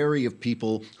are wary of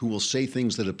people who will say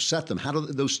things that upset them. How do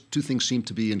those two things seem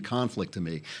to be in conflict to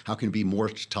me? How can it be more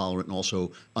tolerant and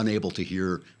also unable to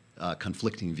hear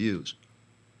conflicting views?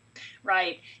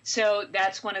 Right. So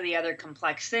that's one of the other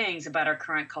complex things about our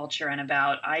current culture and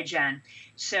about iGen.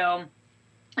 So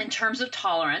in terms of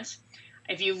tolerance,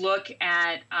 if you look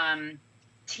at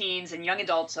teens and young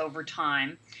adults over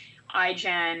time,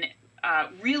 iGen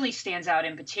really stands out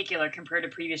in particular compared to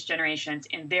previous generations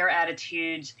in their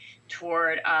attitudes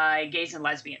toward gays and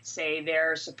lesbians. Say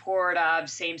their support of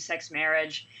same-sex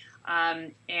marriage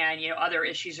and other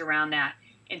issues around that.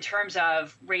 In terms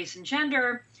of race and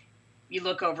gender, you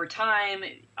look over time,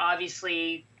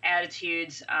 obviously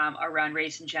attitudes around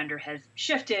race and gender have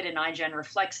shifted, and iGen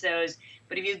reflects those.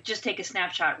 But if you just take a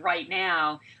snapshot right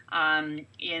now,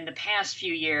 in the past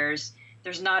few years,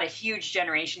 there's not a huge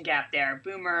generation gap there.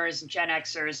 Boomers, Gen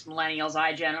Xers, millennials,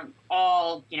 iGen,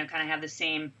 all kind of have the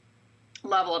same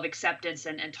level of acceptance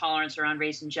and tolerance around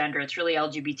race and gender. It's really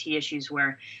LGBT issues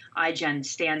where iGen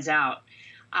stands out.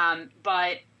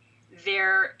 But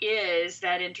there is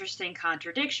that interesting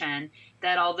contradiction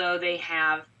that although they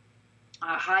have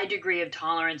a high degree of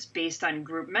tolerance based on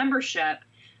group membership,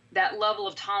 that level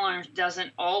of tolerance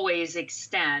doesn't always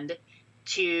extend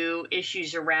to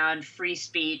issues around free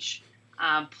speech,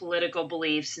 political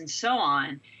beliefs, and so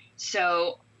on.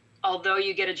 So although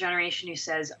you get a generation who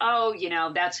says, oh,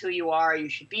 that's who you are, you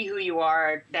should be who you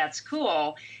are, that's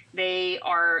cool, they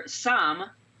are some,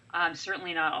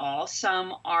 certainly not all,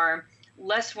 some are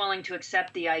less willing to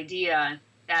accept the idea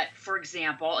that, for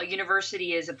example, a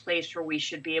university is a place where we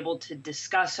should be able to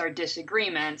discuss our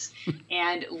disagreements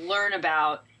and learn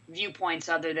about viewpoints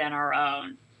other than our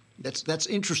own. That's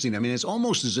interesting. I mean, it's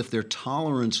almost as if their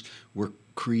tolerance were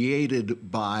created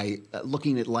by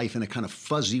looking at life in a kind of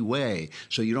fuzzy way,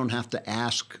 so you don't have to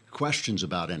ask questions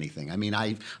about anything. I mean,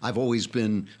 I've always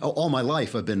been, all my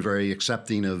life, I've been very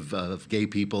accepting of gay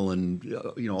people and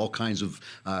all kinds of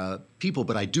people,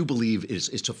 but I do believe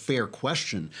it's a fair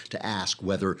question to ask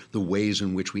whether the ways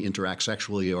in which we interact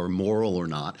sexually are moral or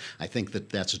not. I think that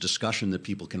that's a discussion that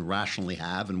people can rationally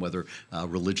have, and whether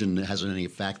religion has any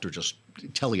effect or just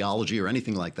teleology or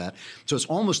anything like that. So it's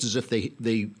almost as if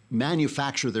they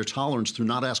manufacture their tolerance through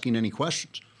not asking any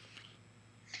questions.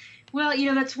 Well,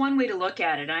 that's one way to look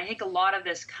at it. And I think a lot of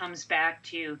this comes back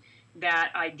to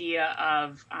that idea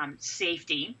of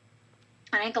safety.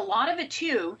 I think a lot of it,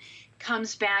 too,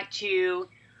 comes back to,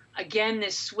 again,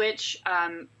 this switch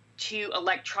to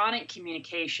electronic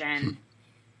communication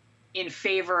in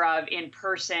favor of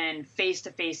in-person,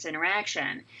 face-to-face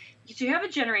interaction. Because you have a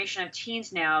generation of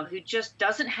teens now who just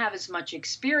doesn't have as much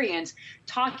experience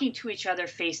talking to each other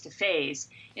face-to-face.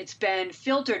 It's been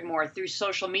filtered more through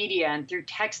social media and through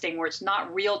texting, where it's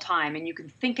not real time and you can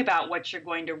think about what you're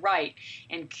going to write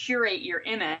and curate your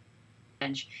image.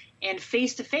 And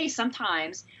face-to-face,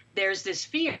 sometimes there's this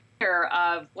fear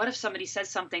of, what if somebody says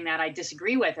something that I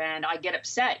disagree with and I get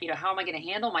upset? How am I going to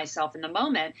handle myself in the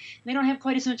moment? And they don't have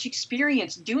quite as much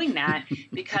experience doing that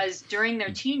because during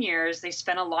their teen years, they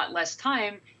spent a lot less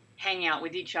time hanging out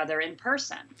with each other in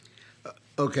person.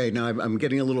 Okay, now I'm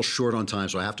getting a little short on time,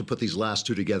 so I have to put these last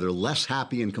two together. Less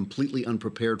happy and completely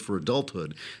unprepared for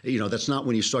adulthood. That's not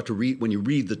when you start to read, when you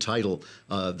read the title,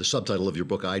 the subtitle of your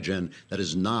book, iGen, that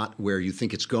is not where you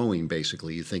think it's going,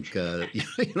 basically. You think,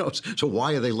 so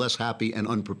why are they less happy and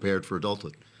unprepared for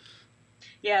adulthood?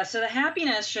 Yeah, so the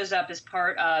happiness shows up as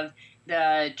part of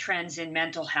the trends in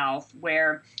mental health,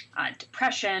 where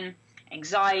depression,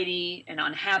 anxiety, and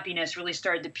unhappiness really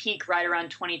started to peak right around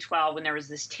 2012, when there was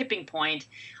this tipping point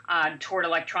toward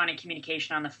electronic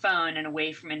communication on the phone and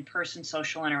away from in-person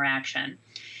social interaction.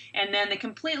 And then the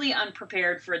completely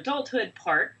unprepared for adulthood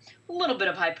part, a little bit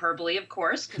of hyperbole, of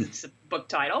course, because it's a book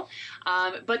title,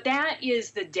 but that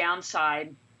is the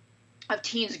downside of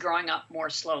teens growing up more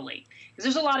slowly. Because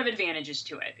there's a lot of advantages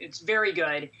to it. It's very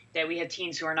good that we have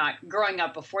teens who are not growing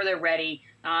up before they're ready,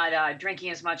 not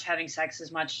drinking as much, having sex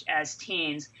as much as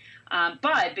teens.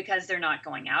 But because they're not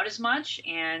going out as much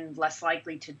and less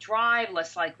likely to drive,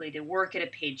 less likely to work at a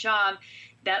paid job,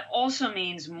 that also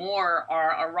means more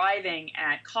are arriving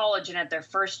at college and at their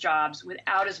first jobs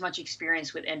without as much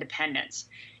experience with independence.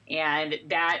 And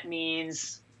that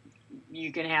means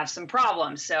you can have some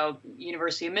problems. So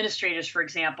university administrators, for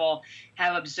example,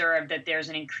 have observed that there's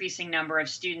an increasing number of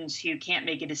students who can't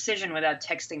make a decision without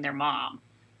texting their mom.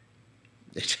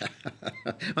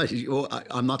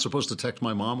 I'm not supposed to text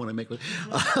my mom when I make it.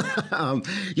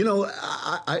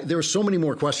 There are so many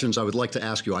more questions I would like to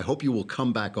ask you. I hope you will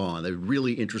come back on. A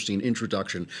really interesting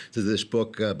introduction to this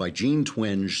book by Jean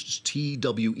Twenge,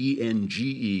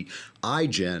 Twenge,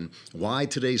 iGen, Why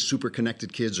Today's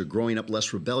Super-Connected Kids Are Growing Up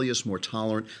Less Rebellious, More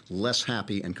Tolerant, Less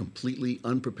Happy, and Completely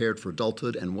Unprepared for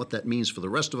Adulthood, and what that means for the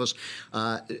rest of us.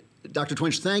 Dr.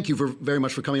 Twenge, thank you very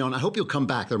much for coming on. I hope you'll come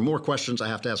back. There are more questions I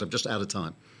have to ask. I'm just out of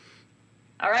time.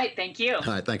 All right. Thank you. All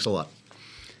right. Thanks a lot.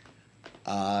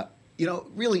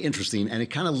 Really interesting, and it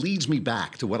kind of leads me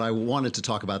back to what I wanted to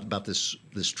talk about this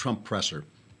Trump presser,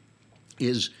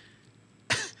 is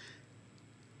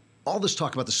all this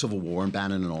talk about the Civil War and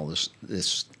Bannon and all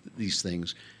these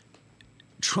things.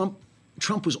 Trump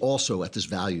was also at this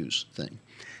values thing,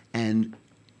 and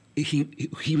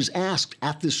he was asked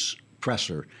at this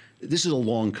presser. This is a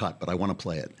long cut, but I want to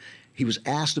play it. He was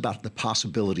asked about the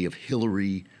possibility of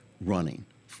Hillary running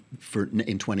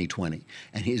in 2020,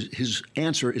 and his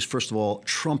answer is, first of all,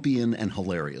 Trumpian and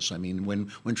hilarious. I mean,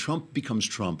 when Trump becomes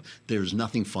Trump, there's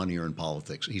nothing funnier in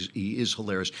politics. He is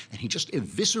hilarious, and he just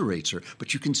eviscerates her.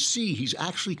 But you can see he's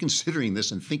actually considering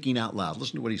this and thinking out loud.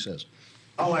 Listen to what he says.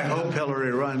 Oh, I hope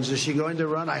Hillary runs. Is she going to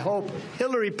run? I hope.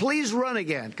 Hillary, please run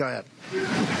again. Go ahead.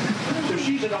 So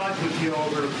she's at odds with you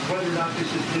over whether or not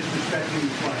this is disrespecting the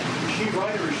flag. Is she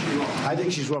right or is she wrong? I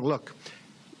think she's wrong. Look,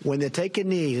 when they take a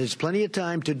knee, there's plenty of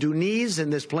time to do knees,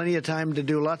 and there's plenty of time to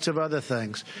do lots of other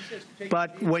things.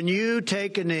 But when you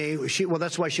take a knee,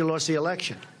 that's why she lost the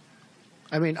election.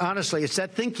 I mean, honestly, it's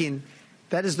that thinking.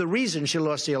 That is the reason she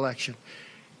lost the election.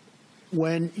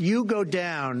 When you go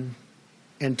down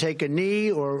and take a knee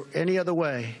or any other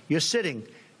way, you're sitting,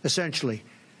 essentially,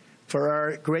 for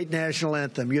our great national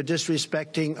anthem. You're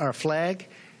disrespecting our flag,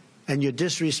 and you're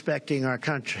disrespecting our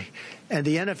country. And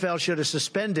the NFL should have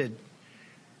suspended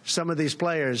some of these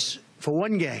players for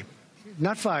one game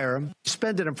not fire him,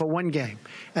 suspended him for 1 game.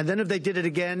 And then if they did it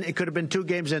again, it could have been 2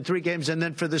 games and 3 games and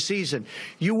then for the season.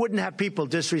 You wouldn't have people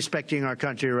disrespecting our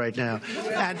country right now.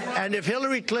 And if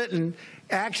Hillary Clinton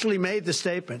actually made the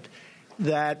statement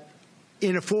that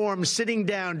in a form sitting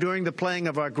down during the playing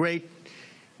of our great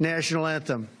national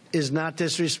anthem is not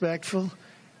disrespectful,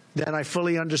 then I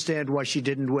fully understand why she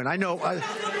didn't win. I know.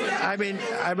 I mean,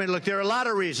 look, there are a lot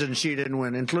of reasons she didn't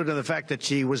win, including the fact that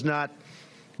she was not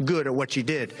good at what she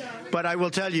did. But I will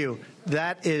tell you,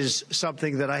 that is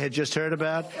something that I had just heard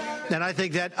about, and I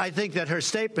think that her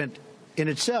statement in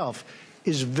itself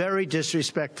is very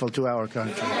disrespectful to our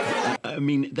country. I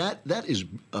mean, that is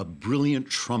a brilliant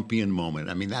Trumpian moment.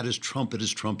 I mean, that is Trump at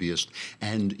his Trumpiest.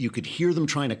 And you could hear them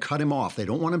trying to cut him off. They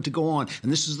don't want him to go on.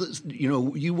 And this is,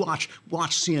 you watch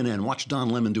CNN, watch Don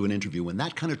Lemon do an interview. When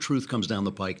that kind of truth comes down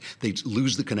the pike, they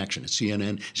lose the connection at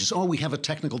CNN. It's just, we have a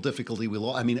technical difficulty.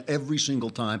 I mean, every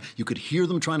single time you could hear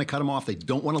them trying to cut him off. They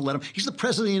don't want to let him. He's the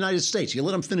president of the United States. You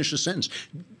let him finish a sentence.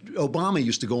 Obama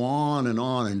used to go on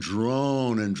and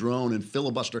drone and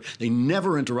filibuster. They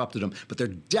never interrupted him, but they're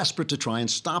desperate to try and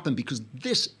stop him because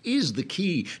this is the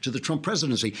key to the Trump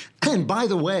presidency. And by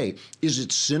the way, is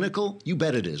it cynical? You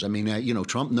bet it is. I mean,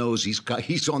 Trump knows he's caught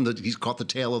the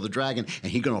tail of the dragon,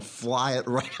 and he's going to fly it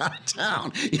right out of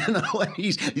town. And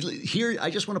he's here. I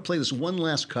just want to play this one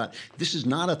last cut. This is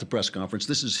not at the press conference.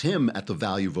 This is him at the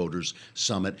Value Voters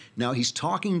Summit. Now he's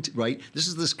talking. This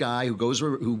is this guy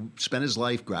who spent his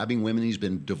life grabbing women. He's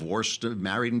been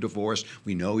married and divorced.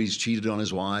 We know he's cheated on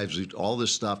his wives, all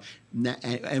this stuff.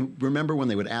 And remember when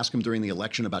they would ask him during the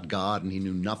election about God, and he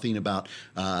knew nothing about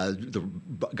the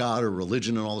God or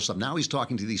religion and all this stuff. Now he's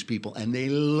talking to these people, and they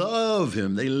love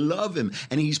him. They love him.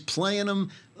 And he's playing them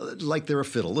like they're a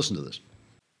fiddle. Listen to this.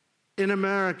 In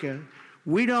America,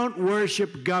 we don't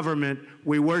worship government,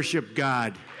 we worship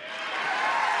God.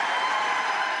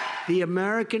 The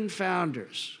American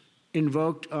founders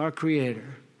invoked our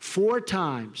Creator 4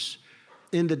 times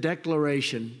in the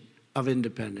Declaration of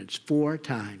Independence. 4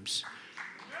 times.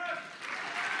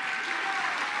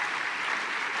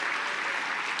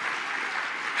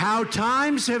 How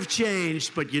times have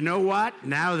changed, but you know what?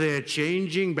 Now they're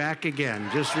changing back again.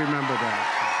 Just remember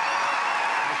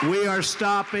that. We are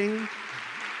stopping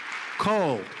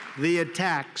cold the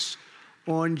attacks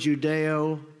on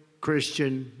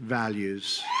Judeo-Christian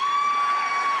values.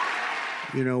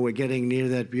 We're getting near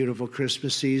that beautiful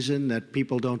Christmas season that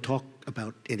people don't talk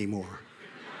about anymore.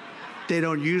 They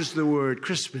don't use the word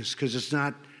Christmas because it's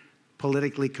not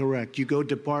politically correct. You go to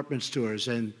department stores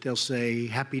and they'll say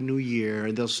Happy New Year,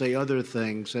 and they'll say other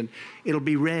things, and it'll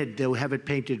be red. They'll have it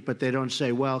painted, but they don't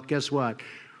say, well, guess what?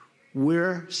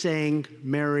 We're saying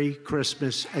Merry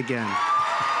Christmas again.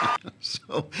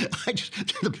 So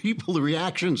the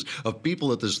reactions of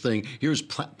people at this thing. Here's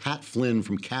Pat Flynn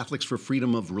from Catholics for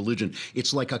Freedom of Religion.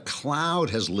 It's like a cloud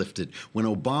has lifted. When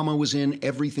Obama was in,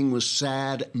 everything was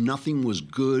sad. Nothing was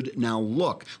good. Now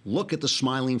look at the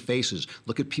smiling faces.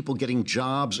 Look at people getting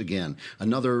jobs again.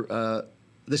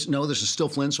 This is still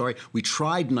Flynn, sorry. We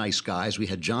tried nice guys. We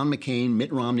had John McCain,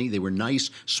 Mitt Romney. They were nice,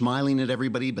 smiling at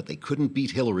everybody, but they couldn't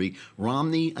beat Hillary.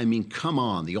 Romney, I mean, come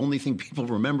on. The only thing people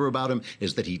remember about him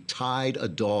is that he tied a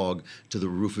dog to the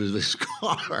roof of his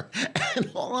car.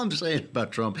 And all I'm saying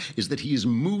about Trump is that he is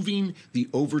moving the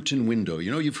Overton window.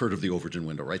 You've heard of the Overton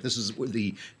window, right?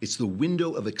 It's the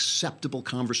window of acceptable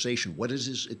conversation. What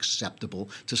is acceptable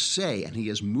to say? And he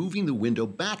is moving the window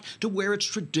back to where it's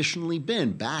traditionally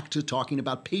been, back to talking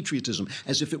about patriotism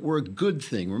as if it were a good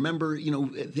thing. Remember,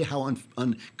 how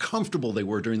uncomfortable they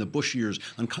were during the Bush years,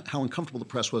 how uncomfortable the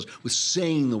press was with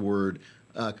saying the word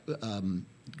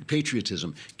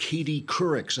patriotism. Katie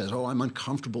Couric says, I'm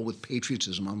uncomfortable with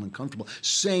patriotism. I'm uncomfortable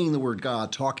saying the word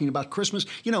God, talking about Christmas.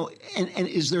 And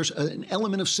is there an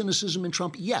element of cynicism in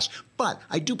Trump? Yes. But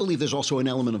I do believe there's also an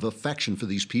element of affection for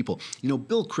these people.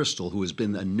 Bill Kristol, who has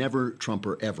been a never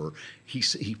Trumper ever,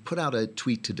 he put out a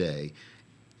tweet today.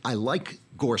 I like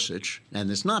Gorsuch, and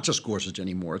it's not just Gorsuch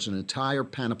anymore. It's an entire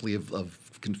panoply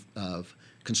of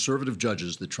conservative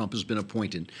judges that Trump has been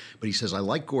appointed. But he says, I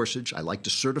like Gorsuch. I like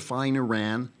decertifying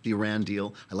Iran, the Iran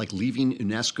deal. I like leaving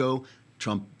UNESCO.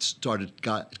 Trump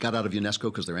got out of UNESCO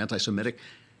because they're anti-Semitic.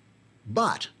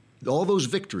 But all those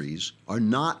victories are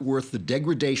not worth the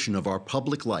degradation of our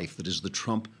public life that is the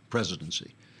Trump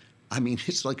presidency. I mean,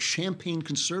 it's like champagne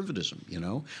conservatism,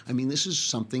 I mean, this is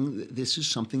something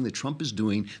that Trump is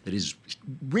doing that is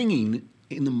ringing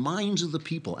in the minds of the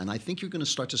people. And I think you're going to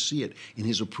start to see it in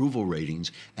his approval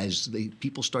ratings as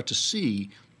people start to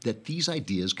see that these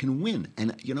ideas can win.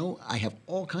 And, I have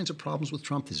all kinds of problems with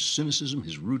Trump, his cynicism,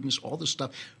 his rudeness, all this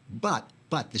stuff. But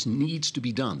this needs to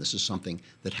be done. This is something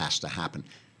that has to happen.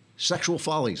 Sexual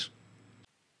Follies.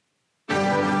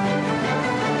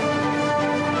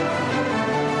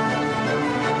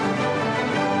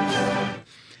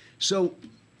 So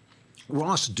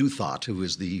Ross Douthat, who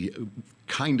is the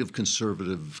kind of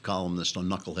conservative columnist on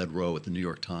Knucklehead Row at the New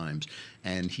York Times,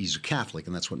 and he's a Catholic,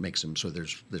 and that's what makes him, so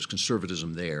there's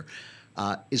conservatism there,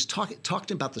 is talking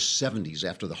about the 70s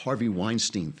after the Harvey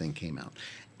Weinstein thing came out.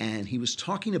 And he was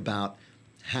talking about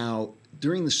how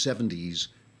during the 70s,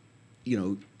 you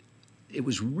know, it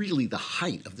was really the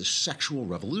height of the sexual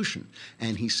revolution.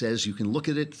 And he says you can look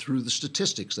at it through the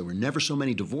statistics. There were never so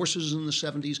many divorces in the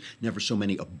 70s, never so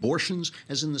many abortions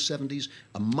as in the 70s,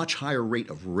 a much higher rate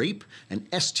of rape, an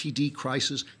STD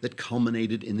crisis that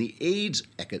culminated in the AIDS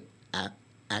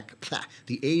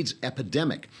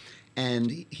epidemic.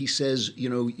 And he says, you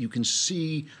know, you can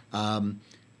see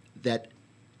that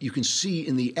you can see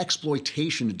in the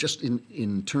exploitation, just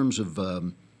in terms of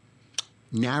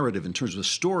narrative, in terms of the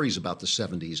stories about the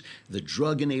 70s, the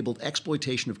drug-enabled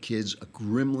exploitation of kids, a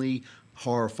grimly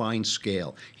horrifying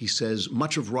scale. He says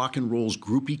much of rock and roll's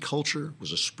groupie culture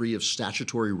was a spree of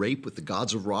statutory rape, with the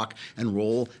gods of rock and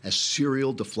roll as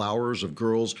serial deflowerers of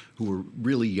girls who were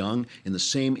really young. In the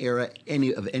same era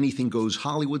of Anything Goes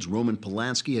Hollywood's Roman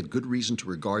Polanski had good reason to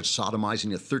regard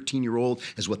sodomizing a 13-year-old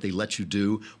as what they let you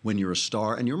do when you're a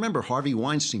star. And you remember Harvey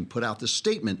Weinstein put out this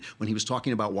statement when he was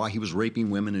talking about why he was raping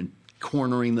women and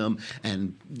cornering them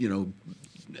and, you know,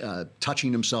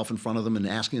 touching himself in front of them and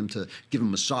asking them to give him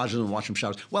massages and watch him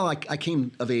showers. Well, I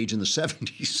came of age in the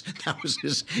 70s. That was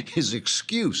his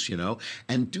excuse, you know.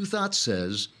 And Douthat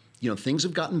says, you know, things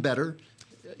have gotten better.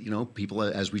 You know, people,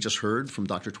 as we just heard from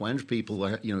Dr. Twenge, people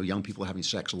are, you know, young people are having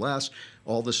sex less,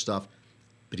 all this stuff.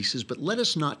 But he says, but let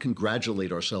us not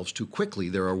congratulate ourselves too quickly.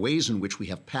 There are ways in which we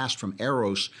have passed from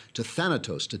eros to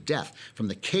thanatos, to death, from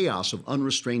the chaos of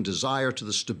unrestrained desire to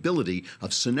the stability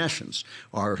of senescence.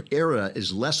 Our era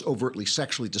is less overtly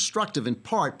sexually destructive, in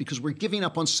part because we're giving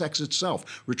up on sex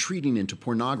itself, retreating into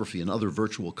pornography and other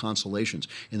virtual consolations.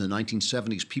 In the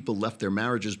 1970s, people left their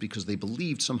marriages because they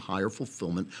believed some higher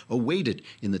fulfillment awaited.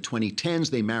 In the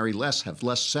 2010s, they marry less, have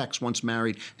less sex once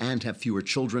married, and have fewer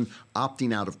children,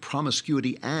 opting out of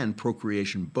promiscuity and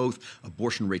procreation. Both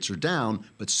abortion rates are down,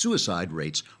 but suicide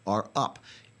rates are up.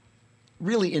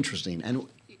 Really interesting. And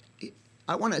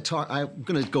I want to talk, I'm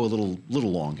going to go a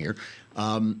little long here.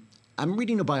 I'm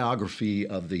reading a biography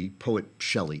of the poet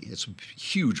Shelley. It's a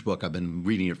huge book. I've been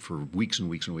reading it for weeks and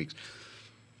weeks and weeks.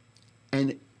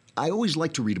 And I always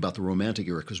like to read about the Romantic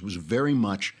era because it was very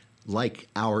much like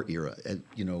our era.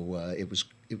 You know,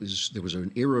 there was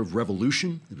an era of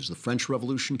revolution. It was the French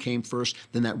Revolution came first.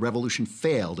 Then that revolution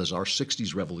failed as our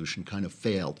 60s revolution kind of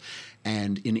failed.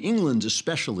 And in England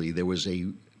especially, there was a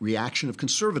reaction of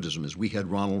conservatism as we had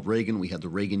Ronald Reagan, we had the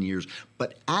Reagan years.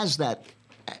 But as that,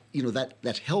 you know,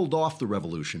 that held off the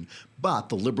revolution, but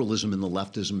the liberalism and the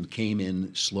leftism came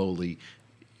in slowly,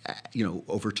 you know,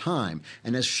 over time.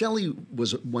 And as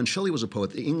when Shelley was a poet,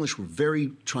 the English were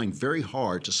trying very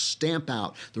hard to stamp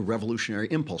out the revolutionary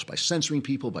impulse by censoring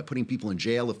people, by putting people in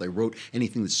jail if they wrote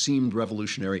anything that seemed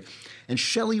revolutionary. And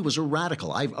Shelley was a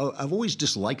radical. I've always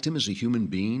disliked him as a human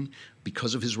being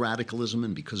because of his radicalism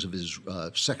and because of his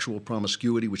sexual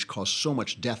promiscuity, which caused so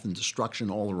much death and destruction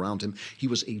all around him. He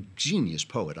was a genius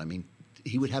poet. I mean,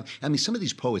 he would have, I mean, some of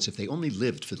these poets, if they only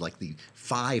lived for like the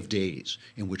 5 days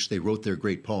in which they wrote their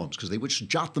great poems, because they would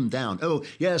jot them down. Oh,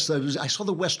 yes, I saw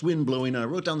the west wind blowing, and I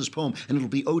wrote down this poem, and it'll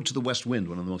be Ode to the West Wind,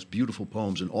 one of the most beautiful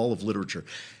poems in all of literature.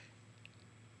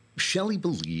 Shelley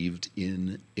believed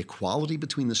in equality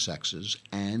between the sexes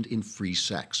and in free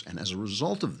sex. And as a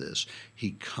result of this,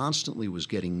 he constantly was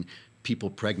getting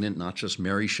people pregnant, not just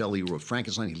Mary Shelley, who wrote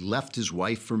Frankenstein. He left his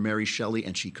wife for Mary Shelley,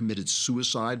 and she committed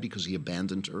suicide because he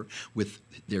abandoned her with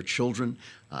their children.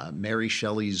 Mary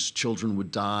Shelley's children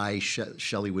would die.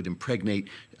 Shelley would impregnate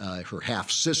her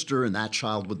half-sister, and that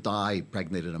child would die. He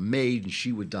impregnated a maid, and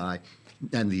she would die,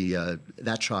 and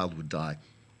that child would die.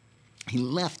 He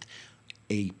left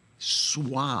a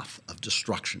swath of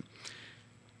destruction.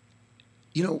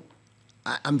 You know,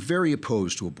 I'm very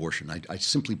opposed to abortion. I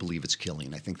simply believe it's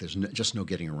killing. I think there's just no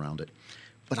getting around it.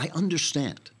 But I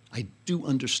do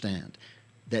understand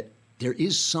that there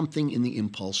is something in the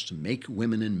impulse to make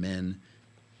women and men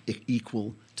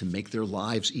equal, to make their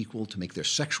lives equal, to make their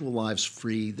sexual lives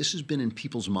free. This has been in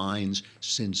people's minds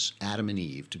since Adam and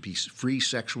Eve, to be free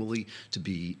sexually, to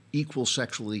be equal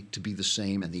sexually, to be the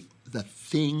same. And the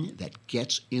thing that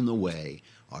gets in the way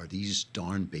are these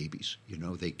darn babies. You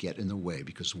know, they get in the way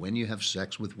because when you have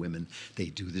sex with women, they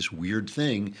do this weird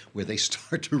thing where they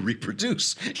start to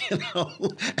reproduce, you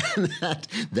know, and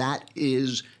that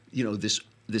is, you know,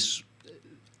 this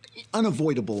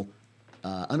unavoidable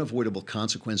unavoidable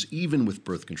consequence. Even with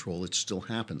birth control, it still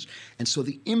happens. And so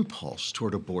the impulse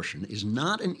toward abortion is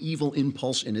not an evil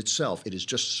impulse in itself. It is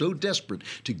just so desperate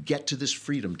to get to this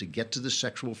freedom, to get to this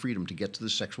sexual freedom, to get to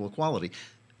this sexual equality,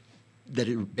 that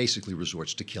it basically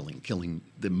resorts to killing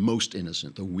the most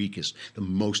innocent, the weakest, the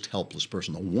most helpless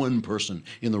person, the one person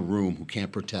in the room who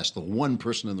can't protest, the one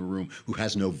person in the room who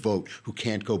has no vote, who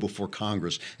can't go before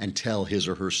Congress and tell his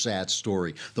or her sad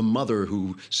story, the mother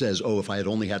who says, oh, if I had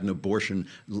only had an abortion,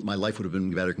 my life would have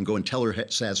been better, can go and tell her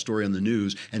sad story on the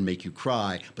news and make you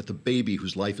cry, but the baby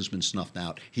whose life has been snuffed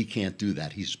out, he can't do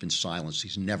that. He's been silenced.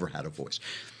 He's never had a voice.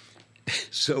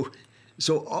 So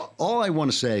all I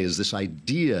want to say is this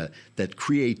idea that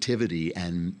creativity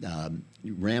and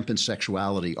rampant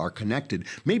sexuality are connected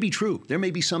may be true. There may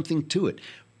be something to it.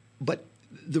 But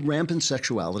the rampant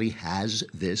sexuality has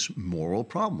this moral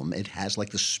problem. It has, like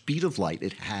the speed of light,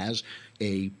 it has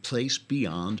a place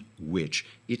beyond which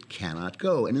it cannot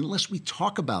go. And unless we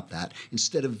talk about that,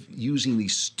 instead of using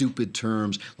these stupid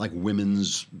terms like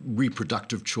women's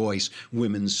reproductive choice,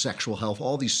 women's sexual health,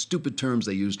 all these stupid terms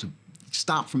they use to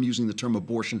stop from using the term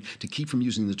abortion, to keep from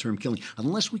using the term killing,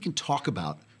 unless we can talk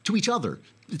about to each other,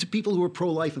 to people who are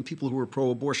pro-life and people who are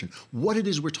pro-abortion, what it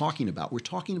is we're talking about. We're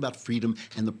talking about freedom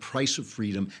and the price of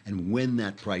freedom, and when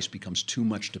that price becomes too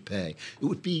much to pay. It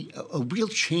would be a real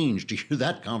change to hear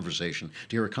that conversation,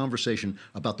 to hear a conversation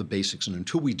about the basics, and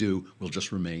until we do, we'll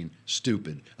just remain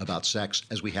stupid about sex,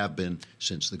 as we have been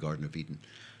since the Garden of Eden.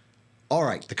 All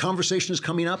right, the conversation is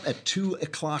coming up at 2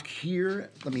 o'clock here.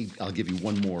 I'll give you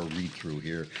one more read through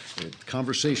here. The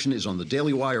conversation is on the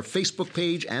Daily Wire Facebook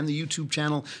page and the YouTube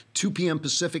channel, 2 p.m.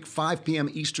 Pacific, 5 p.m.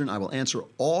 Eastern. I will answer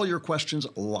all your questions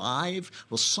live.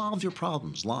 We'll solve your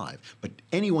problems live. But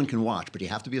anyone can watch, but you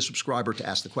have to be a subscriber to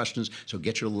ask the questions. So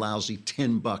get your lousy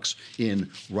 $10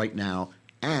 in right now.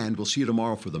 And we'll see you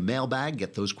tomorrow for the mailbag.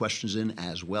 Get those questions in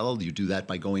as well. You do that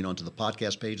by going onto the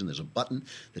podcast page, and there's a button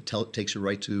that takes you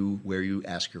right to where you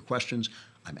ask your questions.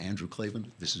 I'm Andrew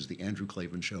Klavan. This is The Andrew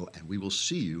Klavan Show, and we will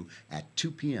see you at 2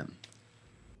 p.m.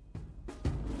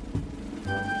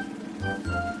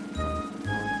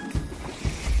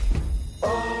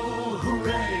 Oh,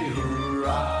 hooray,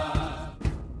 hurrah.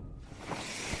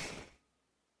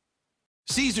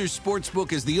 Caesars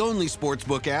Sportsbook is the only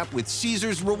sportsbook app with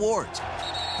Caesars Rewards.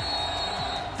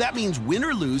 That means win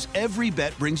or lose, every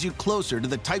bet brings you closer to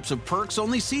the types of perks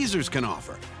only Caesars can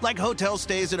offer, like hotel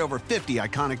stays at over 50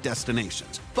 iconic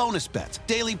destinations, bonus bets,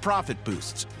 daily profit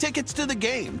boosts, tickets to the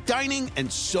game, dining,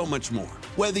 and so much more.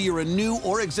 Whether you're a new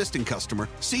or existing customer,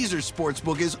 Caesars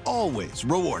Sportsbook is always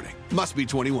rewarding. Must be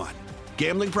 21.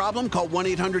 Gambling problem? Call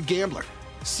 1-800-GAMBLER.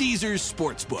 Caesars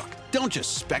Sportsbook. Don't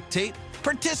just spectate,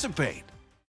 participate.